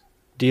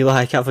 Do you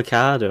like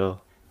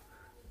avocado?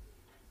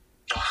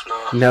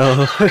 Oh, no.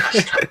 No. I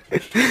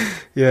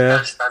Yeah.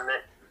 can't stand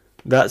it.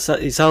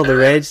 It's all the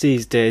rage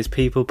these days.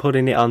 People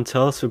putting it on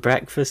toast for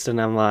breakfast,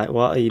 and I'm like,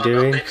 what are you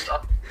doing? And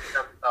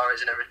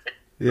everything.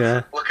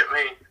 Yeah. Look at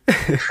me.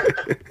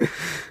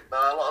 No,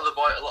 a lot of the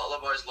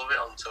boys love it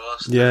on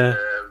toast. Yeah.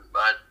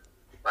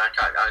 I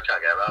can't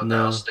get around that.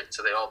 No. I'll stick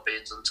to the old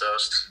beans and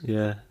toast.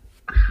 Yeah.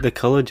 The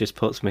colour just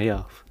puts me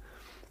off.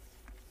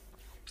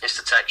 It's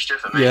the texture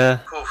for me. Yeah.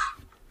 Oof.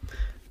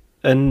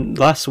 And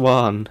last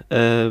one,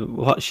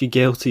 what's your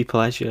guilty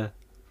pleasure?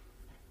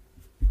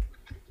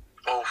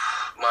 Oh,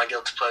 my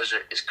guilty pleasure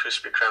is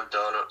Krispy Kreme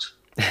donuts.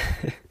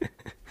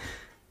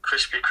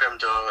 Krispy Kreme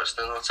donuts,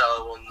 the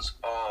Nutella ones,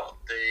 or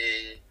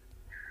the...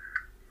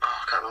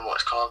 I can't remember what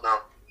it's called now.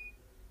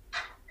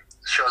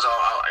 Shows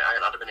I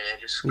ain't had them in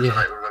ages, because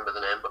I don't remember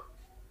the name, but...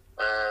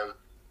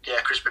 yeah,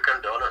 Krispy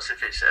Kreme donuts,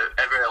 if it's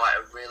ever like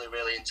a really,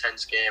 really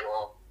intense game,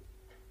 or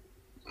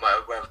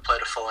where I've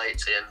played a full 80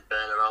 and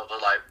burn over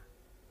like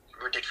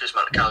ridiculous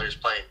amount of calories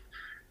playing,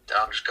 then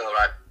I'll just go,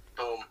 right,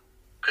 boom,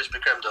 Krispy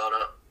Kreme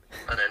donut,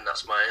 and then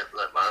that's my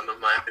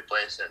happy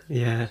place then.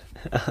 Yeah.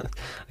 I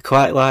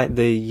quite like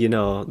the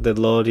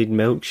loaded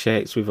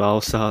milkshakes with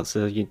all sorts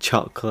of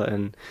chocolate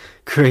and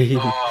cream.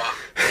 Oh,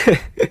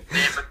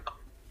 Nathan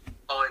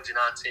Collins in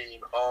our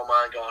team, oh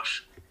my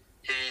gosh,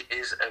 he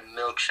is a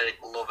milkshake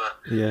lover.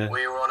 Yeah.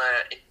 We were on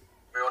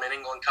an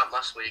England camp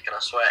last week, and I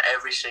swear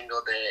every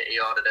single day he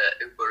ordered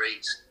a Uber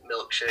Eats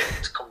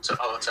milkshake to come to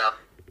the hotel.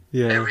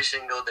 Yeah. Every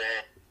single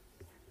day.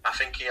 I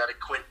think he had a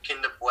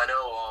Kinder Bueno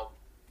or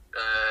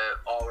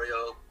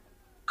Oreo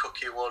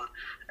cookie one.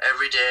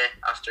 Every day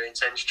after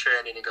intense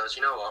training, he goes,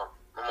 you know what,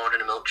 I'm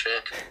ordering a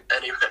milkshake.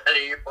 Any of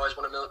you boys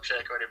want a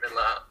milkshake or anything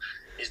like that?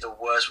 He's the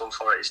worst one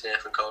for it, is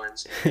Nathan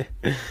Collins.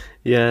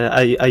 Yeah,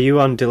 are you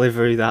on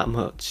delivery that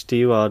much? Do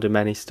you order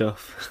many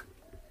stuff?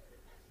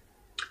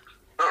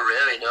 Not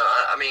really, no.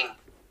 I mean,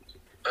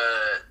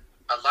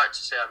 I'd like to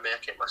say I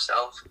make it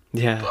myself.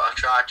 Yeah. But I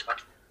tried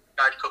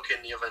cooking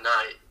the other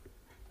night,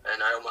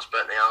 and I almost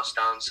burnt the house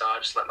down, so I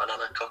just let my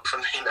nana cook for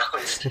me now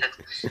instead.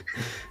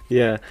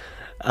 Yeah.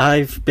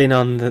 I've been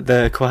on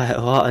there quite a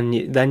lot,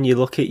 and then you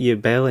look at your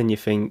bill and you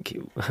think,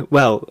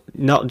 well,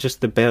 not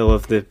just the bill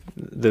of the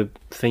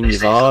thing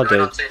you've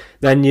ordered.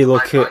 Then you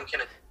look at,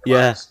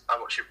 yeah, how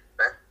much you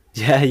pay.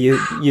 Yeah,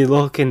 you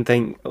look and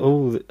think,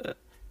 oh,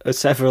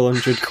 several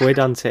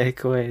 £100 on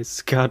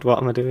takeaways. God,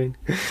 what am I doing?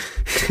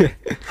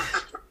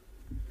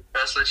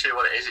 That's literally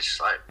what it is. It's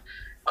just like,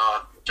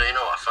 oh, do you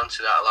know what, I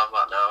fancy that, I'll have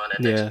that now, and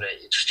then next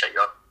minute you just check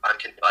your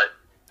bank and like,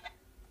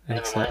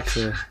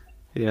 exactly.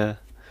 Yeah.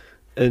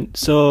 And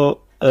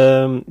so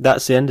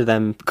that's the end of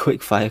them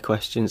quick fire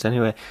questions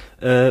anyway.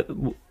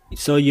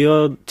 So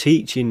you're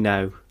teaching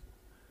now?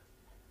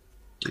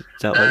 Is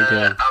that what you're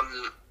doing?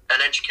 I'm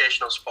an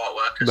educational sport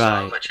worker, so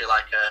I'm literally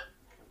like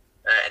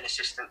an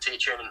assistant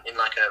teacher in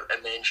like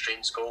a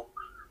mainstream school.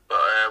 But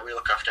we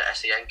look after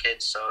SEN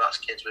kids, so that's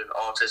kids with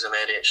autism,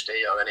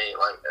 ADHD, or any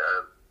like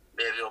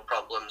behavioural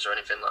problems or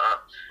anything like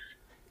that.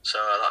 So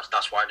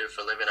that's what I do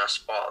for a living. I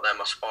support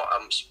them.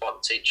 I'm a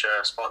sport teacher.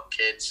 I support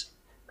kids.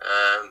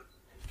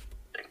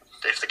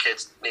 If the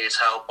kids needs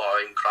help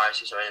or in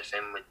crisis or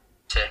anything, we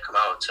take them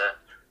out to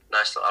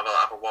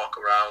have a walk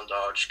around,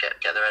 or just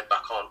get their head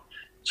back on,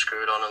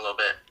 screwed on a little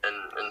bit,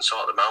 and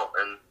sort them out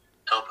and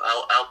help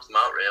them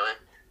out really.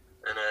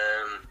 And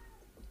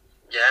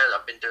yeah,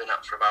 I've been doing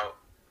that for about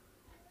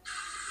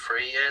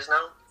 3 years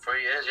now.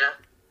 3 years, yeah.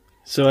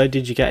 So how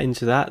did you get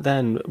into that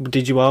then?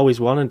 Did you always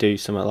want to do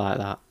something like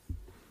that?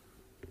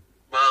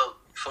 Well,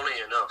 funny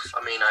enough,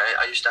 I mean,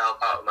 I used to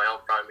help out at my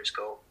old primary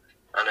school,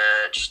 and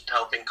just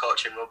helping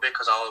coaching rugby,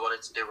 because all I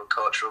wanted to do was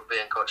coach rugby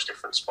and coach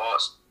different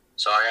sports.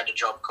 So I had a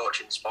job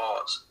coaching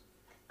sports,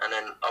 and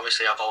then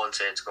obviously I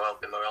volunteered to go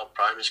help in my old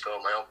primary school.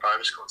 My old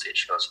primary school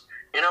teacher goes,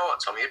 you know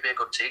what, Tom, you'd be a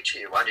good teacher.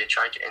 Why do you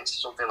try and get into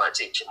something like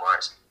teaching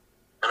wise?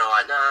 And I'm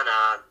like,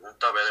 nah,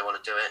 don't really want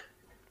to do it.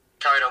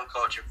 Carried on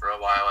coaching for a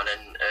while, and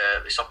then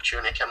this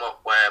opportunity came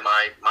up where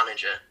my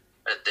manager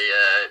at the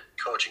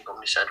coaching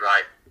company said,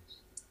 right,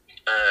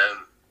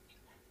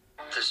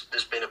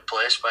 there's been a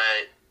place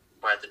where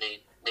they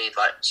need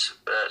like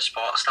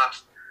support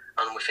staff,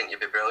 and we think you'd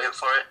be brilliant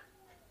for it.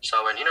 So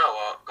I went, you know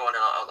what, go on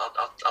in,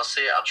 I'll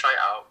see it, I'll try it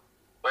out.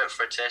 Went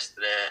for a test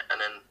today, and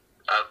then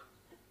I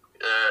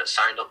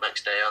signed up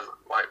next day on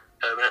like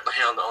permanently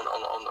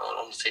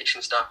on the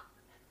teaching staff.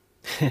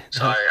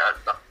 So I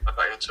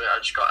got into it. I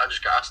just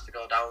got asked to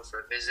go down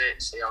for a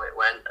visit, see how it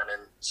went, and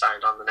then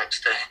signed on the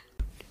next day.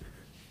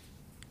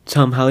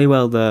 Tom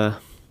Halliwell there.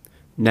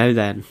 Now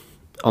then,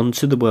 on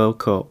to the World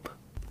Cup.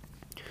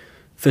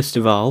 First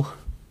of all,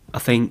 I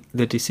think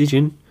the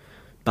decision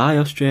by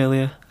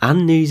Australia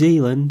and New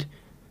Zealand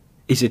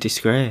is a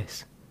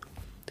disgrace.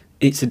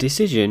 It's a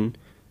decision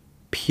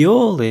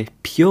purely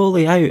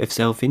out of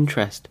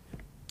self-interest.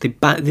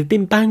 They've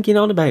been banging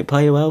on about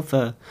player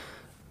welfare.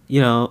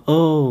 You know,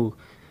 oh,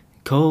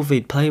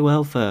 COVID, player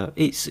welfare.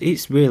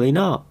 It's really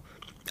not.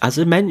 As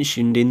I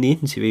mentioned in the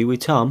interview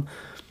with Tom,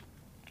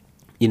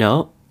 you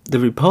know, The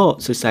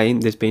reports are saying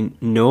there's been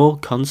no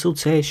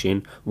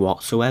consultation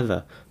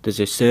whatsoever. There's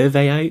a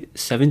survey out,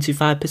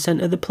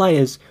 75% of the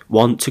players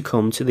want to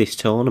come to this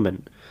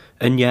tournament,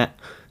 and yet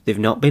they've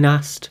not been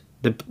asked.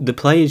 The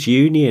Players'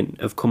 Union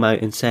have come out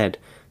and said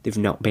they've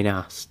not been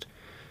asked.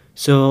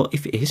 So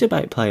if it is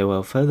about player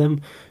welfare,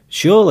 then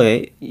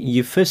surely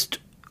your first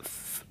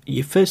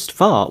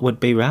thought would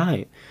be,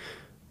 right,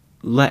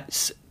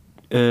 let's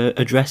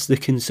address the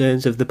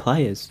concerns of the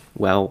players.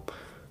 Well,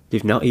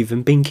 they've not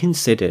even been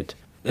considered.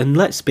 And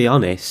let's be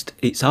honest,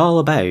 it's all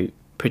about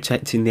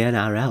protecting the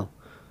NRL.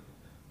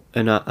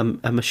 And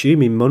I'm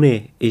assuming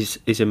money is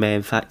a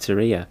main factor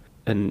here,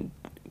 and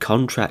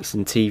contracts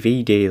and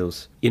TV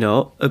deals. You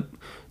know,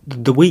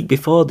 the week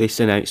before this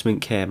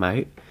announcement came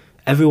out,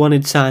 everyone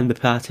had signed the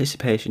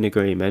participation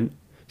agreement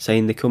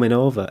saying they're coming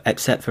over,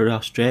 except for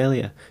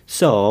Australia.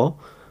 So,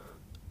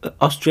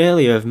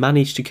 Australia have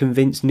managed to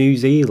convince New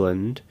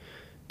Zealand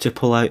to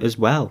pull out as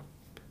well.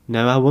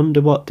 Now, I wonder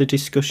what the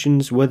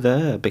discussions were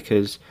there,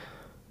 because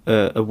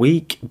a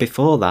week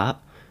before that,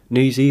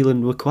 New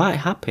Zealand were quite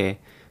happy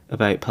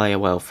about player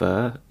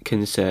welfare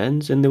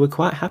concerns, and they were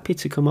quite happy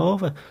to come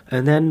over.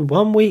 And then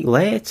 1 week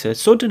later,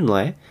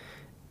 suddenly,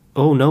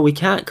 oh no, we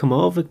can't come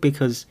over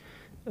because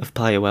of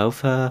player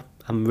welfare.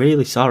 I'm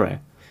really sorry.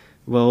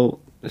 Well,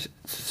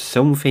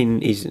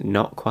 something is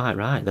not quite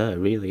right there,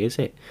 really, is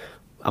it?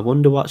 I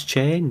wonder what's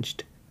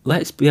changed.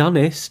 Let's be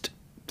honest,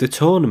 the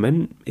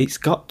tournament, it's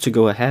got to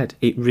go ahead.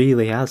 It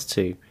really has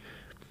to.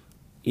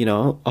 You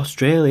know,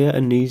 Australia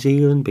and New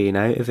Zealand being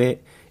out of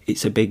it,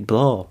 it's a big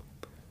blow.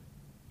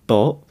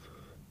 But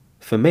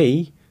for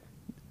me,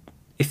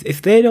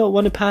 if they don't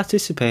want to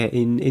participate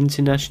in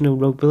International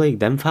Rugby League,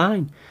 then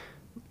fine.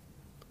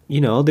 You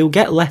know, they'll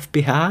get left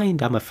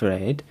behind, I'm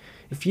afraid.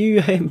 If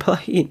you ain't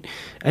playing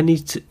any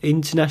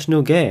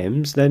international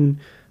games, then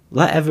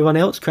let everyone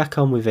else crack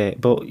on with it.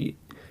 But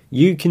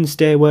you can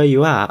stay where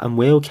you are and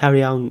we'll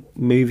carry on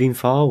moving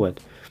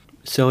forward.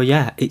 So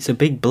yeah, it's a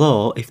big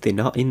blow if they're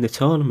not in the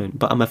tournament.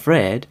 But I'm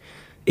afraid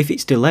if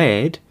it's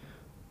delayed,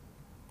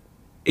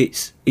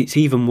 it's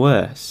even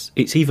worse.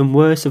 It's even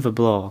worse of a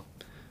blow.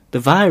 The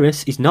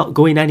virus is not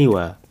going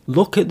anywhere.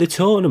 Look at the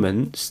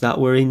tournaments that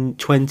were in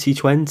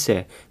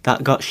 2020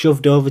 that got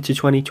shoved over to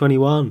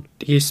 2021.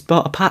 Do you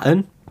spot a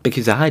pattern?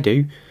 Because I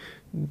do.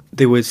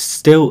 They were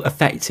still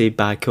affected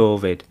by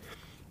COVID.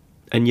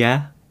 And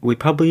yeah, we're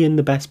probably in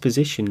the best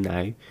position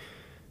now,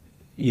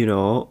 you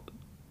know,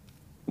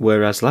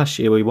 whereas last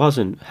year we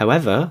wasn't.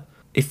 However,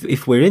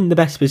 if we're in the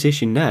best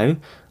position now,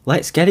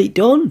 let's get it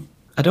done.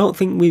 I don't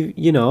think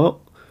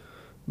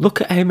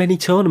look at how many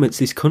tournaments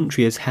this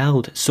country has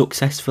held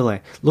successfully.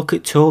 Look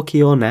at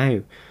Tokyo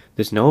now.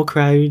 There's no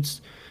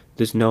crowds.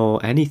 There's no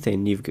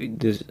anything.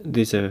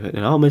 There's an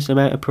enormous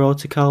amount of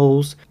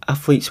protocols.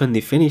 Athletes, when they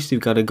finish, they've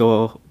got to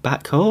go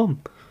back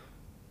home.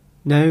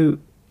 Now,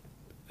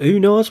 who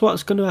knows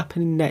what's going to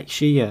happen next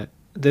year?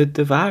 The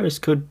virus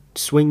could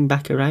swing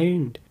back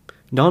around.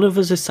 None of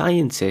us are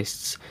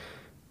scientists,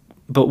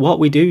 but what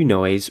we do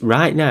know is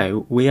right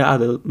now we are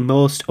the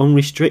most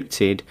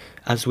unrestricted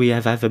as we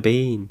have ever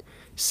been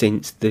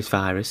since this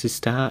virus has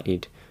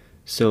started.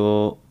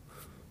 So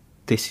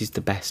this is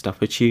the best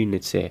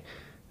opportunity.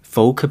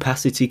 Full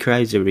capacity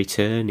crowds are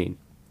returning.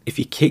 If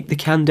you kick the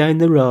can down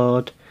the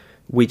road,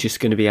 we're just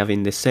going to be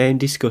having the same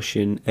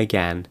discussion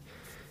again.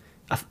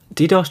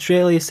 Did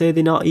Australia say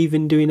they're not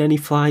even doing any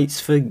flights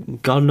for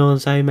God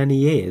knows how many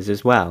years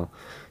as well?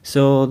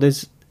 So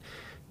this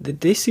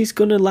is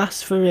going to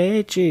last for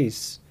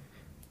ages.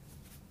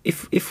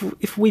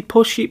 If we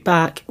push it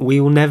back,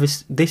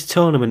 this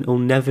tournament will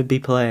never be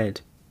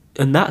played.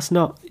 And that's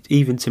not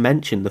even to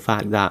mention the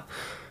fact that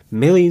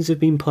millions have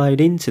been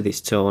played into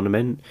this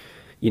tournament.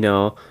 You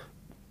know,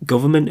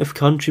 government have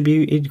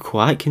contributed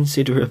quite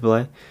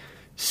considerably.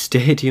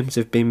 Stadiums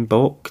have been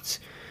booked.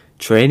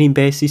 Training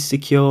bases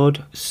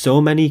secured.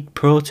 So many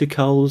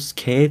protocols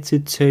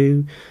catered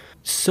to.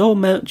 So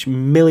much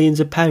millions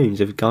of pounds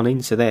have gone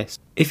into this.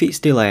 If it's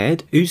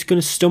delayed, who's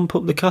going to stump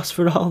up the cost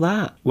for all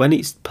that? When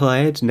it's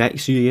played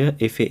next year,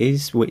 if it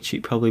is, which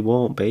it probably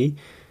won't be,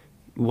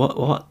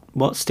 what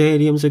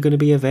stadiums are going to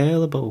be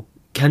available?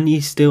 Can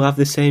you still have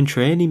the same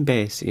training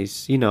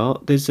bases? You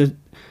know, there's a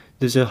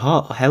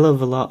hell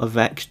of a lot of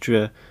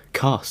extra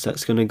cost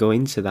that's going to go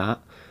into that,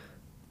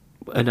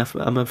 and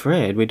I'm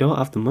afraid we don't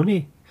have the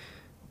money.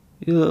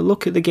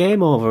 Look at the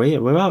game over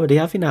here. We're already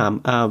having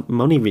our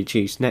money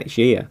reduced next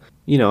year.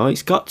 You know,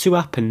 it's got to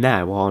happen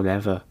now or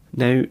never.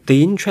 Now,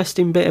 the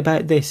interesting bit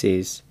about this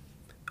is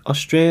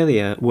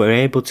Australia were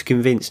able to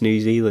convince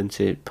New Zealand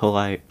to pull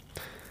out.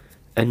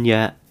 And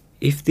yet,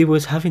 if they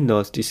was having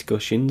those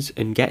discussions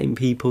and getting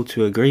people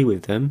to agree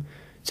with them,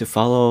 to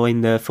follow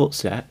in their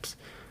footsteps,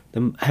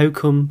 then how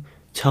come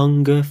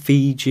Tonga,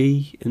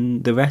 Fiji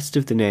and the rest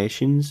of the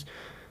nations,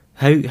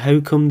 how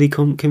come they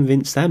couldn't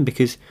convince them?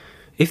 Because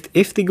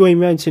if they're going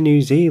round to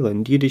New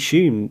Zealand, you'd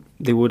assume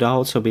they would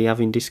also be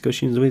having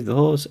discussions with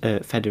those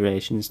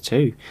federations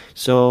too.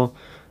 So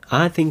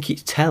I think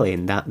it's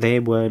telling that they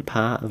weren't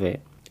part of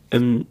it.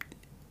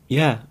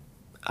 Yeah,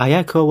 I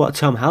echo what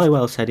Tom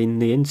Halliwell said in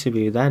the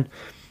interview then.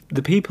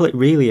 The people it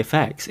really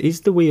affects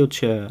is the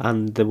wheelchair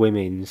and the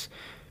women's.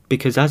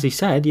 Because as he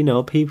said,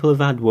 people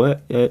have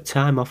had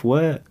time off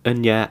work,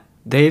 and yet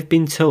they've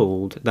been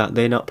told that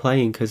they're not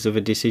playing because of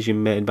a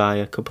decision made by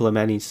a couple of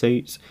men in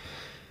suits.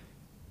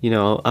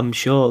 I'm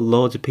sure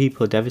loads of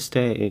people are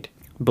devastated.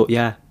 But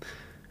yeah,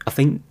 I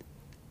think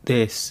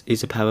this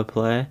is a power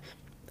play,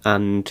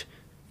 and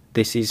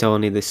this is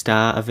only the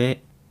start of it.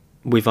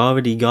 We've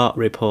already got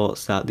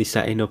reports that they're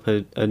setting up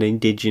an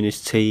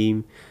indigenous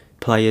team.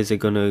 Players are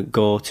going to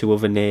go to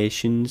other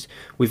nations.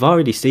 We've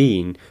already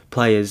seen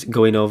players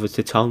going over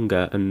to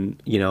Tonga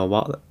and,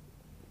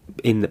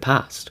 in the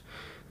past.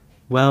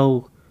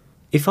 Well,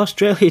 if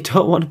Australia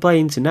don't want to play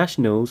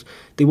internationals,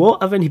 they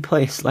won't have any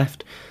players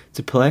left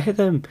to play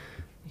them.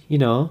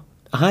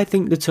 I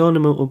think the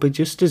tournament will be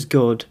just as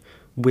good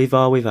with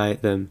or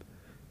without them.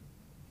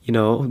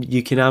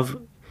 You can have...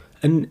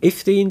 And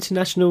if the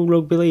International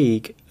Rugby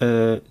League,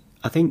 I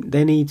think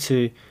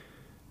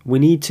we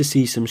need to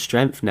see some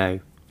strength now,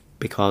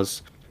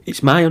 because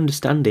it's my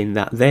understanding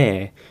that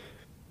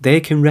they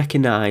can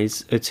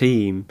recognise a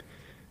team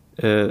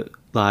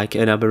like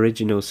an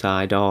Aboriginal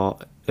side or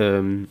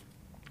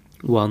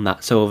one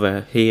that's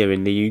over here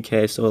in the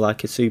UK, so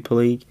like a Super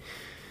League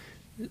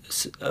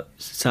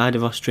side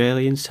of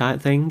Australians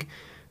type thing.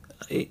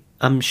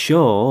 I'm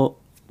sure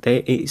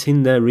it's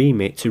in their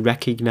remit to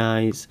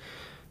recognise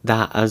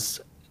that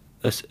as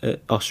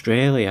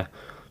Australia,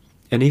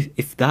 and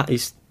if that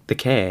is the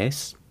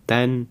case,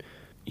 then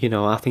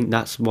I think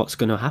that's what's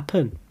going to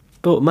happen.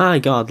 But my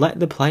God, let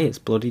the players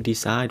bloody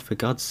decide, for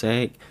God's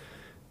sake.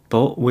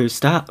 But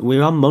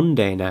we're on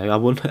Monday now. I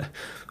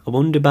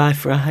wonder by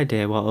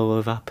Friday what will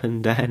have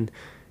happened then.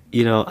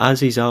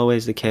 As is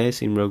always the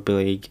case in rugby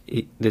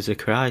league, there's a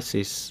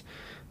crisis.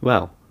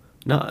 Well,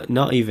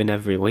 not even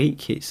every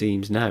week, it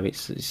seems now.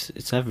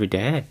 It's every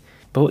day.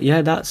 But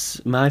yeah,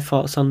 that's my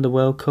thoughts on the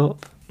World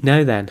Cup.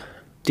 Now then,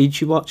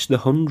 did you watch the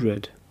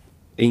 100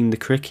 in the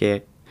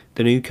cricket,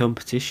 the new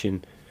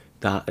competition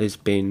that has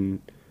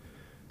been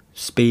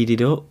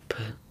speeded up?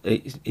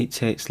 It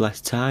takes less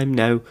time.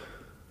 Now,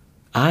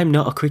 I'm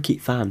not a cricket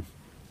fan.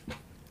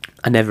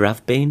 I never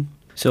have been.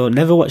 So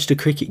never watched a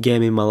cricket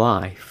game in my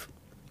life.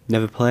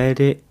 Never played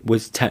it.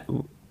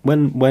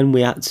 When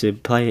we had to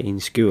play it in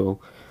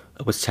school,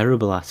 I was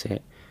terrible at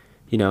it.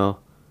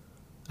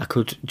 I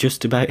could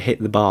just about hit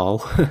the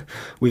ball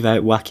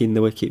without whacking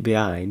the wicket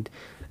behind,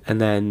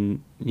 and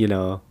then,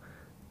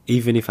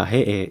 even if I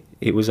hit it,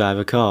 it was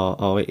either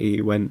caught or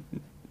it went,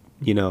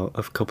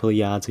 a couple of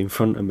yards in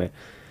front of me.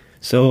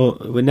 So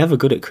we're never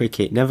good at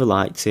cricket, never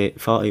liked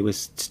it, thought it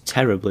was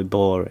terribly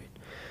boring.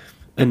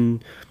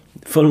 And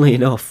funnily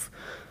enough,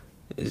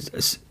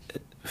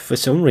 for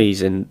some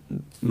reason,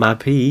 my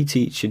PE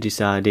teacher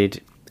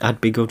decided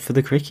I'd be good for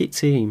the cricket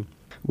team.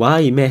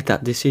 Why he made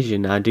that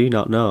decision, I do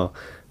not know,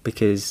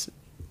 because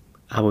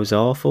I was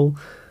awful,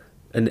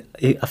 and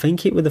I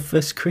think it was the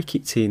first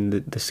cricket team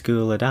that the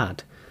school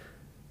had.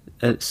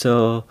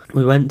 So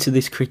we went to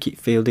this cricket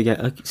field to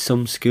get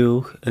some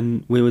school,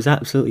 and we was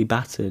absolutely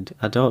battered.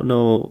 I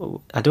don't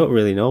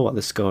really know what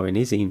the scoring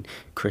is in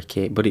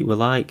cricket, but it were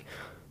like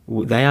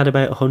they had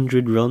about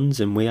 100 runs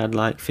and we had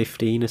like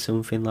 15 or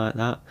something like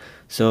that.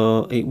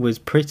 So it was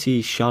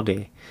pretty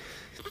shoddy,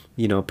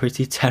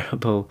 pretty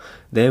terrible.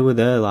 They were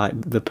there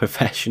like the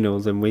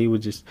professionals, and we were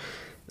just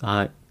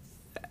like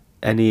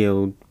any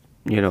old,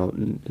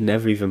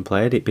 never even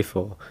played it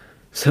before.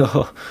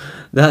 So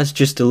that's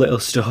just a little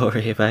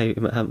story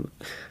about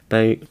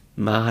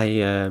my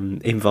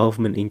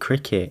involvement in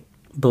cricket.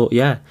 But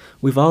yeah,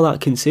 with all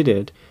that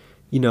considered,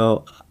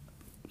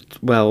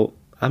 well,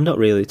 I'm not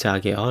really a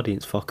target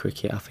audience for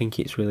cricket. I think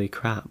it's really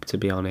crap, to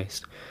be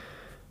honest.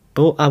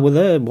 But I was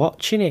there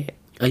watching it.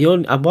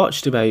 I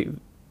watched about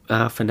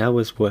half an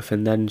hour's worth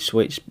and then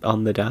switched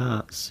on the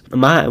darts. I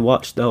might have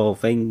watched the whole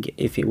thing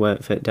if it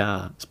weren't for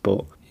darts,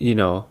 but,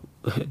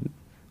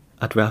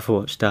 I'd rather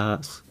watch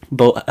darts.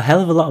 But a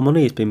hell of a lot of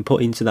money has been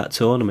put into that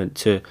tournament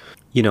to,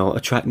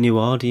 attract new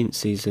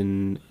audiences,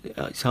 and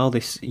it's all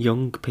this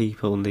young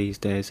people these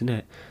days, isn't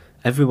it?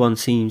 Everyone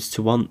seems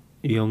to want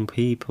young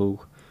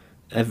people,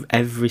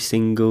 every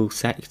single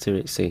sector,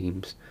 it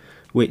seems,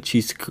 which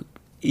is,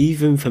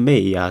 even for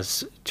me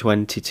as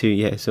 22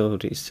 years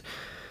old, it's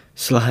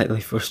slightly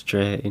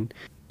frustrating.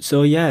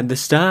 So yeah, the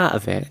start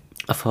of it,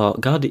 I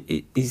thought, God,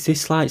 is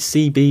this like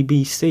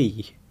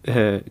CBBC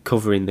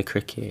covering the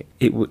cricket?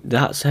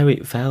 That's how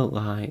it felt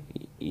like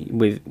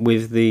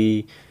with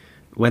the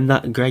when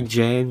that Greg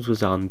James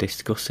was on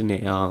discussing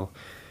it all.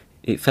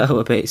 It felt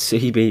a bit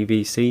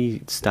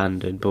CBBC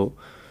standard, but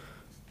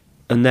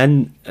and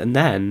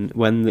then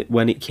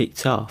when it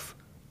kicked off,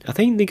 I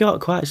think they got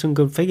quite some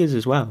good figures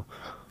as well.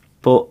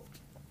 But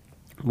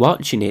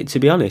watching it, to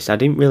be honest, I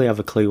didn't really have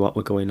a clue what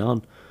was going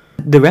on.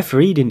 The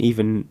referee didn't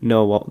even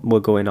know what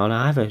was going on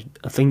either.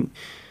 I think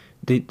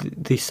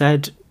they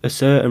said a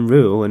certain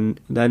rule, and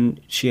then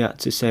she had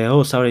to say,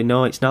 "Oh, sorry,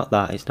 no, it's not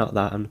that."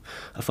 And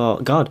I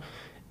thought, God,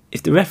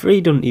 if the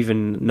referee doesn't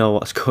even know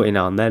what's going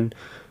on, then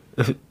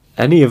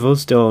any of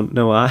us don't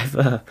know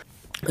either.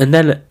 And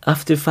then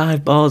after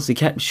 5 balls, they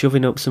kept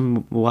shoving up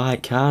some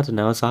white card, and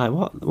I was like,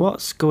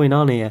 what's going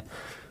on here?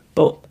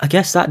 But I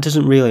guess that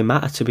doesn't really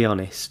matter, to be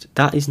honest.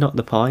 That is not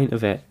the point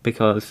of it,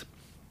 because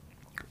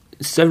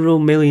several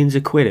millions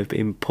of quid have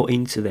been put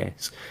into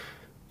this,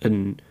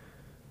 and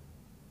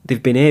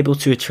they've been able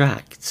to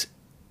attract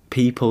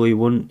people who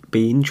wouldn't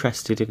be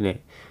interested in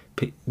it.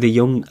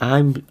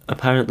 I'm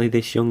apparently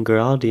this younger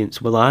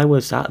audience. Well, I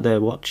was sat there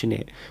watching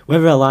it.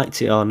 Whether I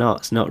liked it or not,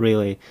 it's not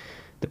really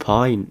the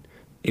point.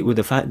 It was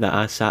the fact that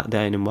I sat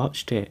down and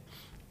watched it.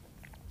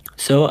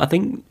 So I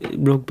think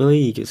Rugby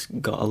League has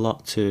got a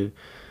lot to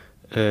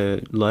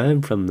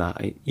learn from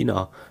that. You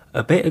know,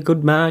 a bit of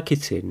good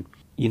marketing,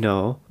 you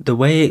know, the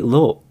way it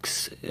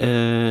looks,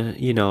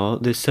 you know,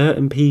 there's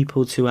certain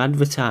people to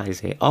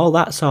advertise it, all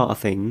that sort of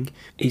thing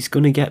is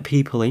going to get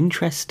people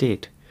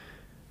interested.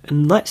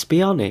 And let's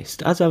be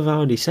honest, as I've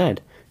already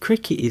said,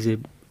 cricket is a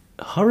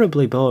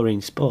horribly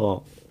boring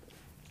sport.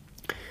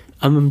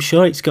 I'm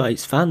sure it's got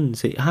its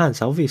fans, it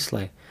has,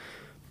 obviously.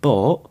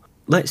 But,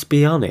 let's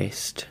be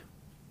honest,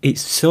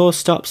 it's so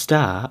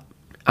stop-start.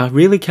 I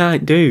really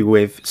can't do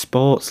with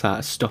sports that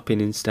are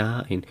stopping and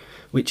starting,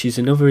 which is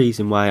another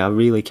reason why I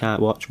really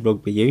can't watch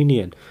rugby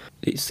union.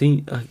 It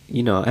seems,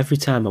 you know, every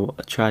time I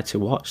try to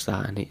watch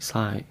that, and it's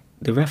like,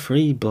 the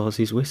referee blows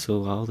his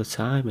whistle all the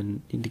time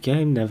and the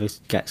game never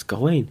gets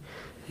going.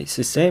 It's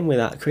the same with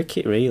that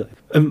cricket, really.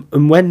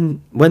 And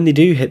when they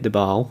do hit the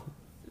ball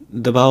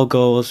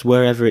goes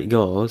wherever it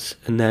goes,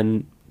 and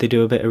then they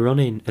do a bit of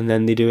running, and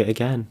then they do it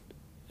again.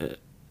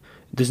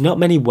 There's not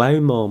many wow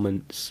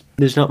moments.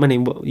 There's not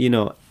many, you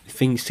know,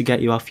 things to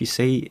get you off your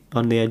seat,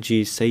 on the edge of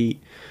your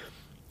seat.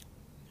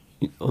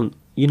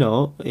 You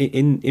know,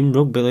 in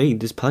rugby league,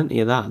 there's plenty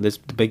of that. There's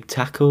the big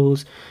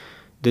tackles.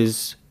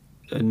 There's,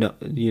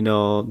 you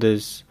know,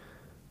 there's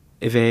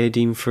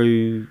evading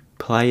through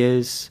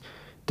players.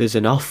 There's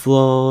an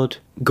offload,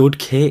 good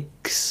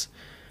kicks,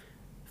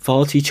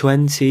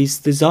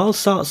 40-20s. There's all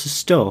sorts of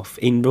stuff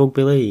in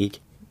rugby league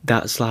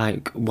that's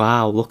like,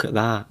 wow, look at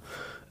that.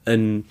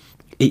 And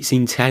it's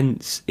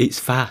intense, it's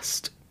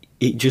fast,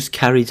 it just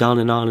carries on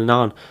and on and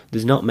on.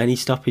 There's not many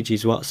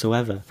stoppages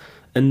whatsoever.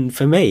 And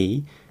for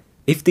me,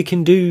 if they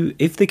can do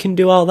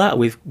all that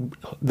with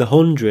the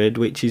 100,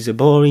 which is a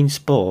boring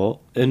sport,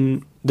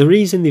 and the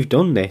reason they've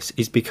done this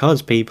is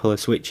because people are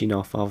switching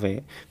off of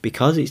it,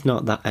 because it's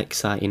not that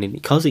exciting, and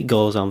because it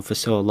goes on for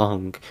so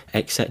long,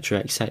 etc,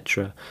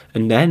 etc,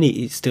 and then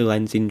it still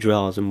ends in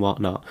draws and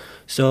whatnot.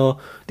 So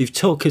they've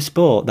took a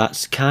sport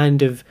that's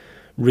kind of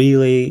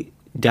really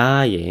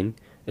dying,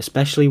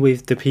 especially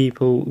with the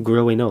people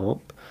growing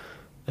up,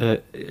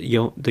 the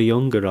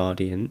younger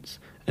audience,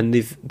 and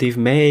they've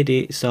made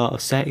it sort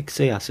of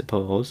sexy, I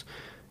suppose.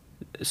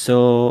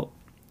 So,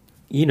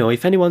 you know,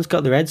 if anyone's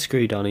got their head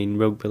screwed on in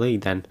rugby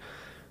league, then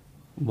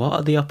what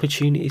are the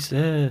opportunities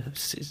there?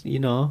 You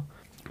know,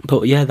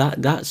 but yeah,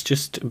 that's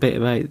just a bit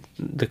about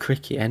the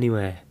cricket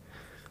anyway.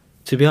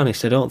 To be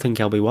honest, I don't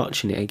think I'll be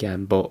watching it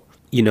again. But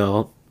you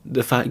know,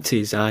 the fact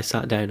is, I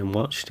sat down and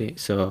watched it.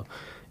 So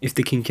if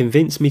they can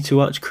convince me to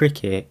watch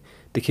cricket,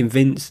 they can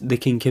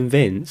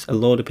convince a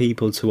load of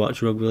people to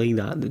watch rugby league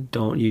that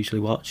don't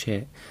usually watch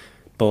it.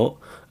 But,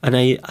 and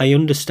I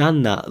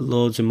understand that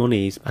loads of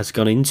money has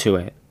gone into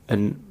it,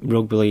 and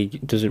rugby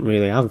league doesn't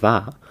really have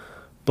that.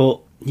 But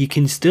you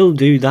can still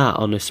do that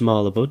on a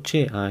smaller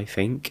budget, I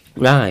think.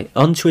 Right,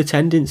 on to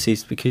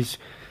attendances, because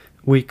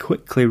we're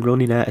quickly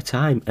running out of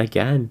time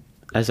again,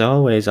 as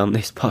always on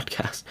this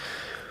podcast.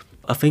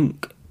 I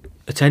think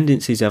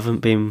attendances haven't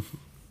been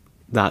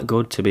that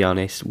good, to be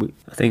honest.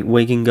 I think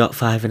Wigan got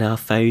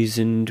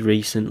 5,500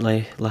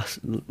 recently, the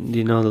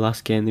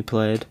last game they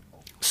played.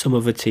 Some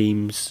other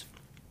teams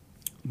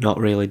not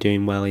really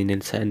doing well in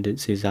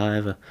attendances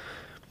either.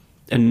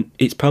 And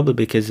it's probably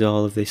because of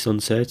all of this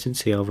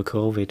uncertainty over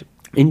COVID.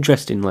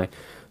 Interestingly,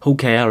 Hull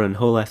KR and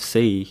Hull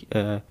FC,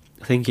 I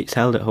think it's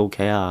held at Hull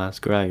KR's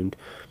ground,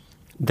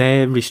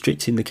 they're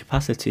restricting the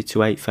capacity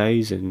to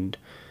 8,000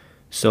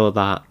 so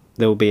that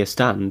there will be a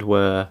stand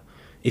where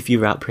if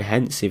you're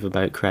apprehensive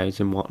about crowds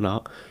and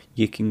whatnot,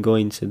 you can go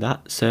into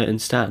that certain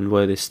stand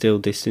where there's still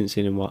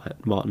distancing and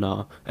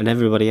whatnot, and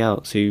everybody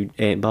else who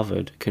ain't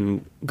bothered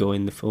can go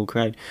in the full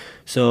crowd.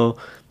 So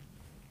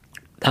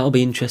that'll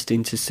be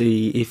interesting to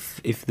see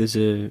if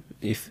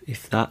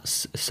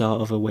that's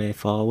sort of a way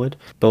forward.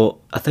 But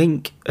I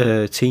think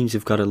teams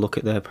have got to look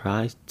at their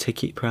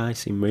ticket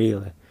pricing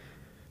really,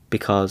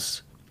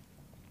 because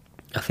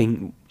I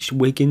think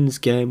Wigan's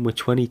game were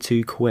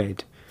 22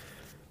 quid,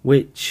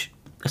 which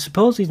I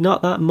suppose is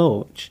not that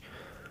much,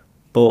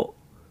 but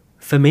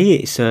for me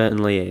it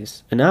certainly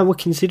is. And I were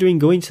considering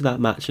going to that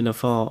match, and I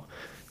thought,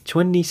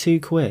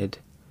 22 quid,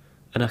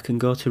 and I can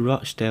go to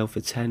Rochdale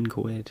for 10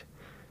 quid.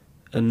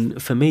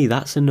 And for me,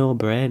 that's a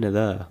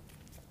no-brainer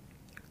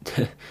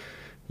there.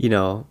 You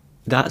know,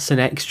 that's an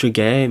extra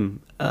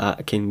game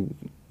I can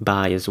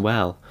buy as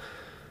well.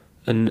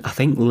 And I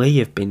think Lee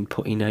have been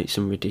putting out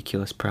some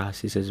ridiculous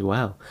prices as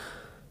well.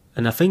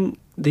 And I think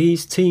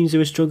these teams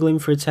who are struggling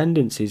for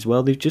attendances,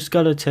 well, they've just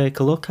got to take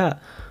a look at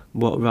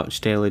what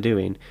Rochdale are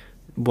doing,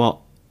 what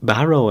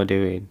Barrow are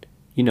doing.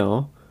 You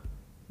know,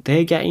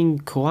 they're getting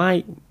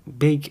quite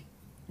big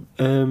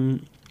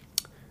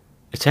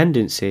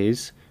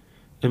attendances,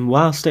 and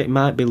whilst it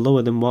might be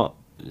lower than what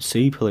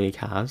Super League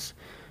has,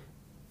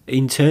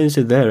 in terms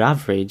of their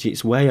average,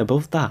 it's way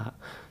above that.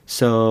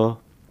 So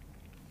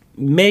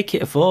make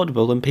it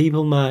affordable and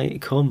people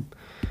might come.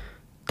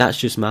 That's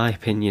just my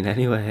opinion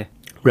anyway.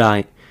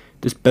 Right,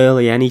 there's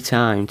barely any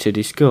time to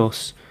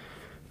discuss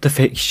the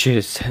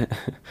fixtures.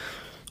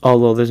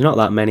 Although there's not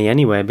that many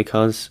anyway,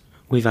 because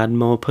we've had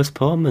more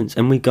postponements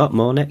and we got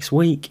more next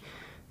week.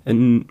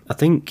 And I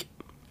think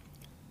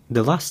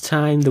the last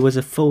time there was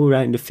a full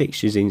round of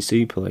fixtures in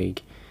Super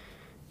League,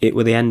 it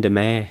was the end of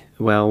May.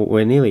 Well,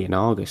 we're nearly in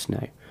August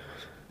now.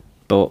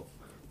 But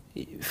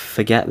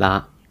forget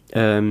that.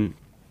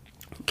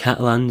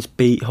 Catalans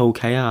beat Hull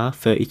KR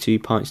 32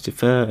 points to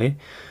 30.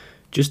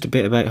 Just a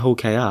bit about Hull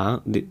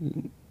KR.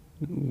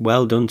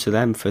 Well done to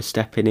them for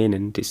stepping in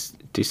and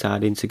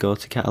deciding to go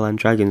to Catalan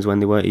Dragons when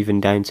they weren't even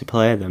down to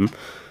play them.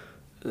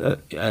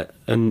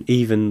 And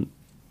even,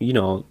 you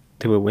know,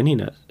 they were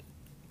winning it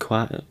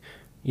quite.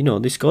 You know,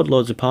 they scored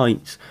loads of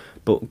points,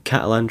 but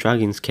Catalan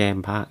Dragons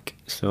came back.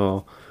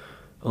 So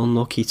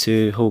unlucky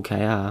to Hull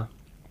KR.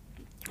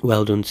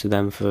 Well done to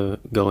them for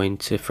going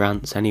to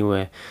France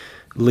anyway.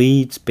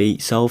 Leeds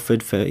beat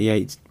Salford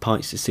 38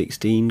 points to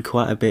 16.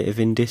 Quite a bit of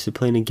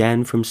indiscipline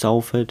again from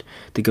Salford.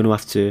 They're going to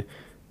have to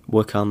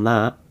work on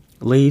that.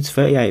 Leeds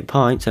 38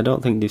 points. I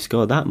don't think they've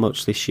scored that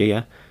much this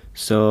year.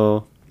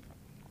 So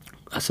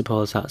I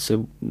suppose that's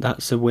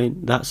a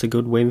win. That's a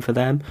good win for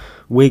them.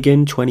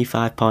 Wigan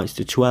 25 points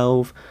to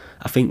 12.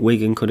 I think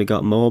Wigan could have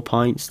got more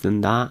points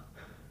than that.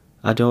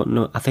 I don't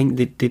know. I think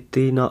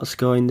they not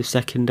score in the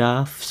second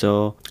half,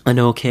 so an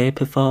okay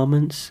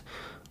performance.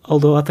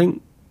 Although I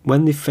think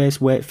when they've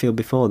faced Wakefield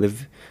before,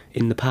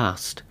 in the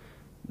past,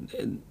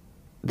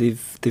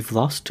 they've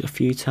lost a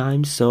few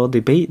times, so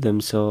they beat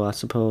them. So I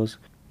suppose,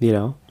 you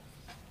know.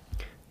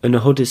 And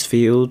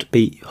Huddersfield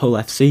beat Hull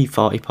FC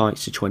 40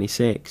 points to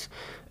 26,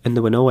 and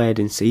there were no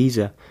Aidan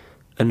Caesar,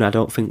 and I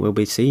don't think we'll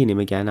be seeing him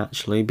again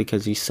actually,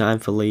 because he's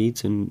signed for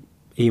Leeds, and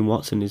Ian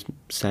Watson has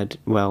said,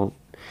 well,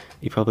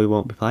 he probably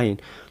won't be playing.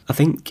 I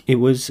think it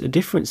was a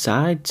different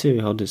side to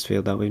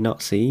Huddersfield that we've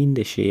not seen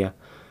this year.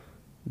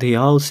 They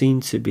all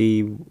seem to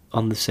be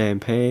on the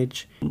same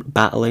page,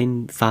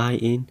 battling,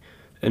 fighting,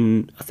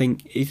 and I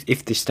think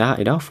if they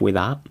started off with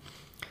that,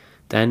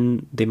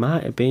 then they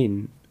might have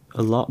been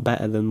a lot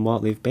better than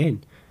what they've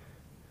been.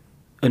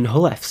 And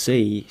Hull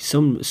FC,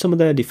 some of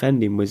their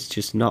defending was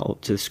just not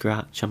up to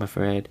scratch, I'm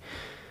afraid.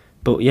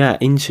 But yeah,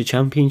 into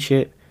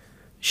Championship,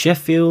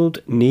 Sheffield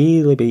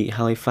nearly beat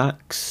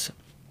Halifax.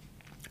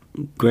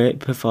 Great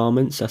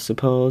performance, I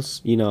suppose.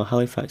 You know,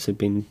 Halifax had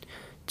been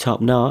top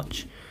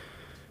notch,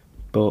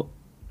 but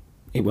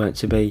it weren't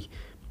to be.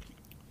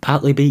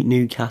 Batley beat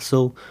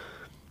Newcastle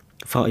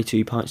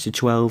 42 points to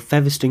 12.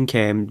 Featherstone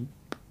came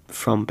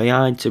from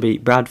behind to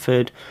beat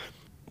Bradford.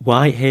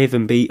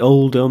 Whitehaven beat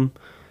Oldham.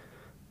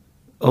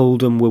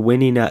 Oldham were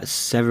winning at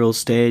several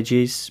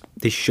stages.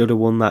 They should have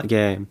won that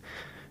game,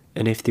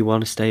 and if they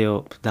want to stay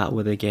up, that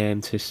were the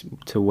game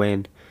to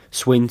win.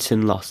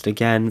 Swinton lost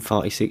again,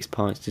 46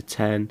 points to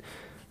 10.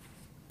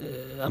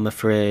 I'm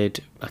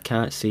afraid I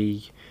can't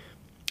see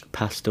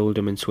past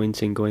Oldham and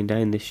Swinton going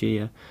down this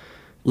year.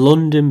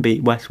 London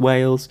beat West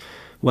Wales.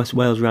 West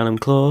Wales ran them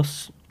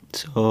close,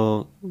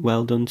 so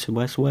well done to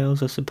West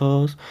Wales, I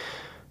suppose.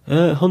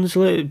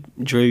 Hunslet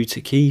drew to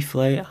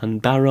Keighley,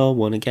 and Barrow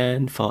won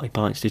again, 40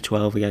 points to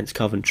 12 against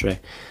Coventry.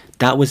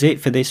 That was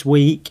it for this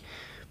week.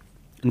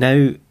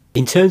 Now,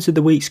 in terms of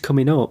the weeks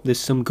coming up, there's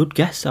some good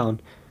guests on.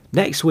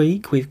 Next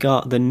week, we've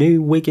got the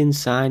new Wigan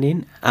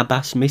signing,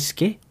 Abbas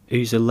Miski,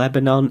 who's a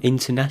Lebanon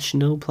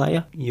international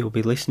player. You'll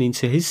be listening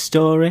to his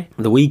story.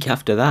 The week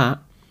after that,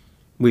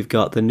 we've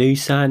got the new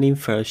signing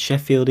for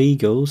Sheffield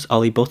Eagles,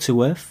 Ollie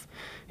Butterworth.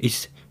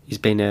 He's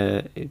been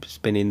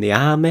in the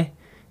army.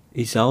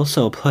 He's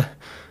also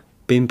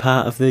been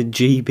part of the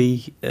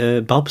GB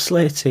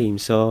bobsleigh team.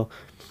 So,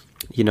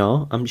 you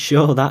know, I'm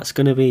sure that's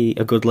going to be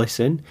a good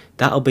listen.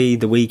 That'll be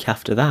the week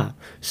after that.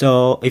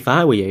 So, if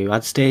I were you,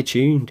 I'd stay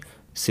tuned.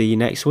 See you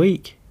next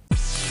week.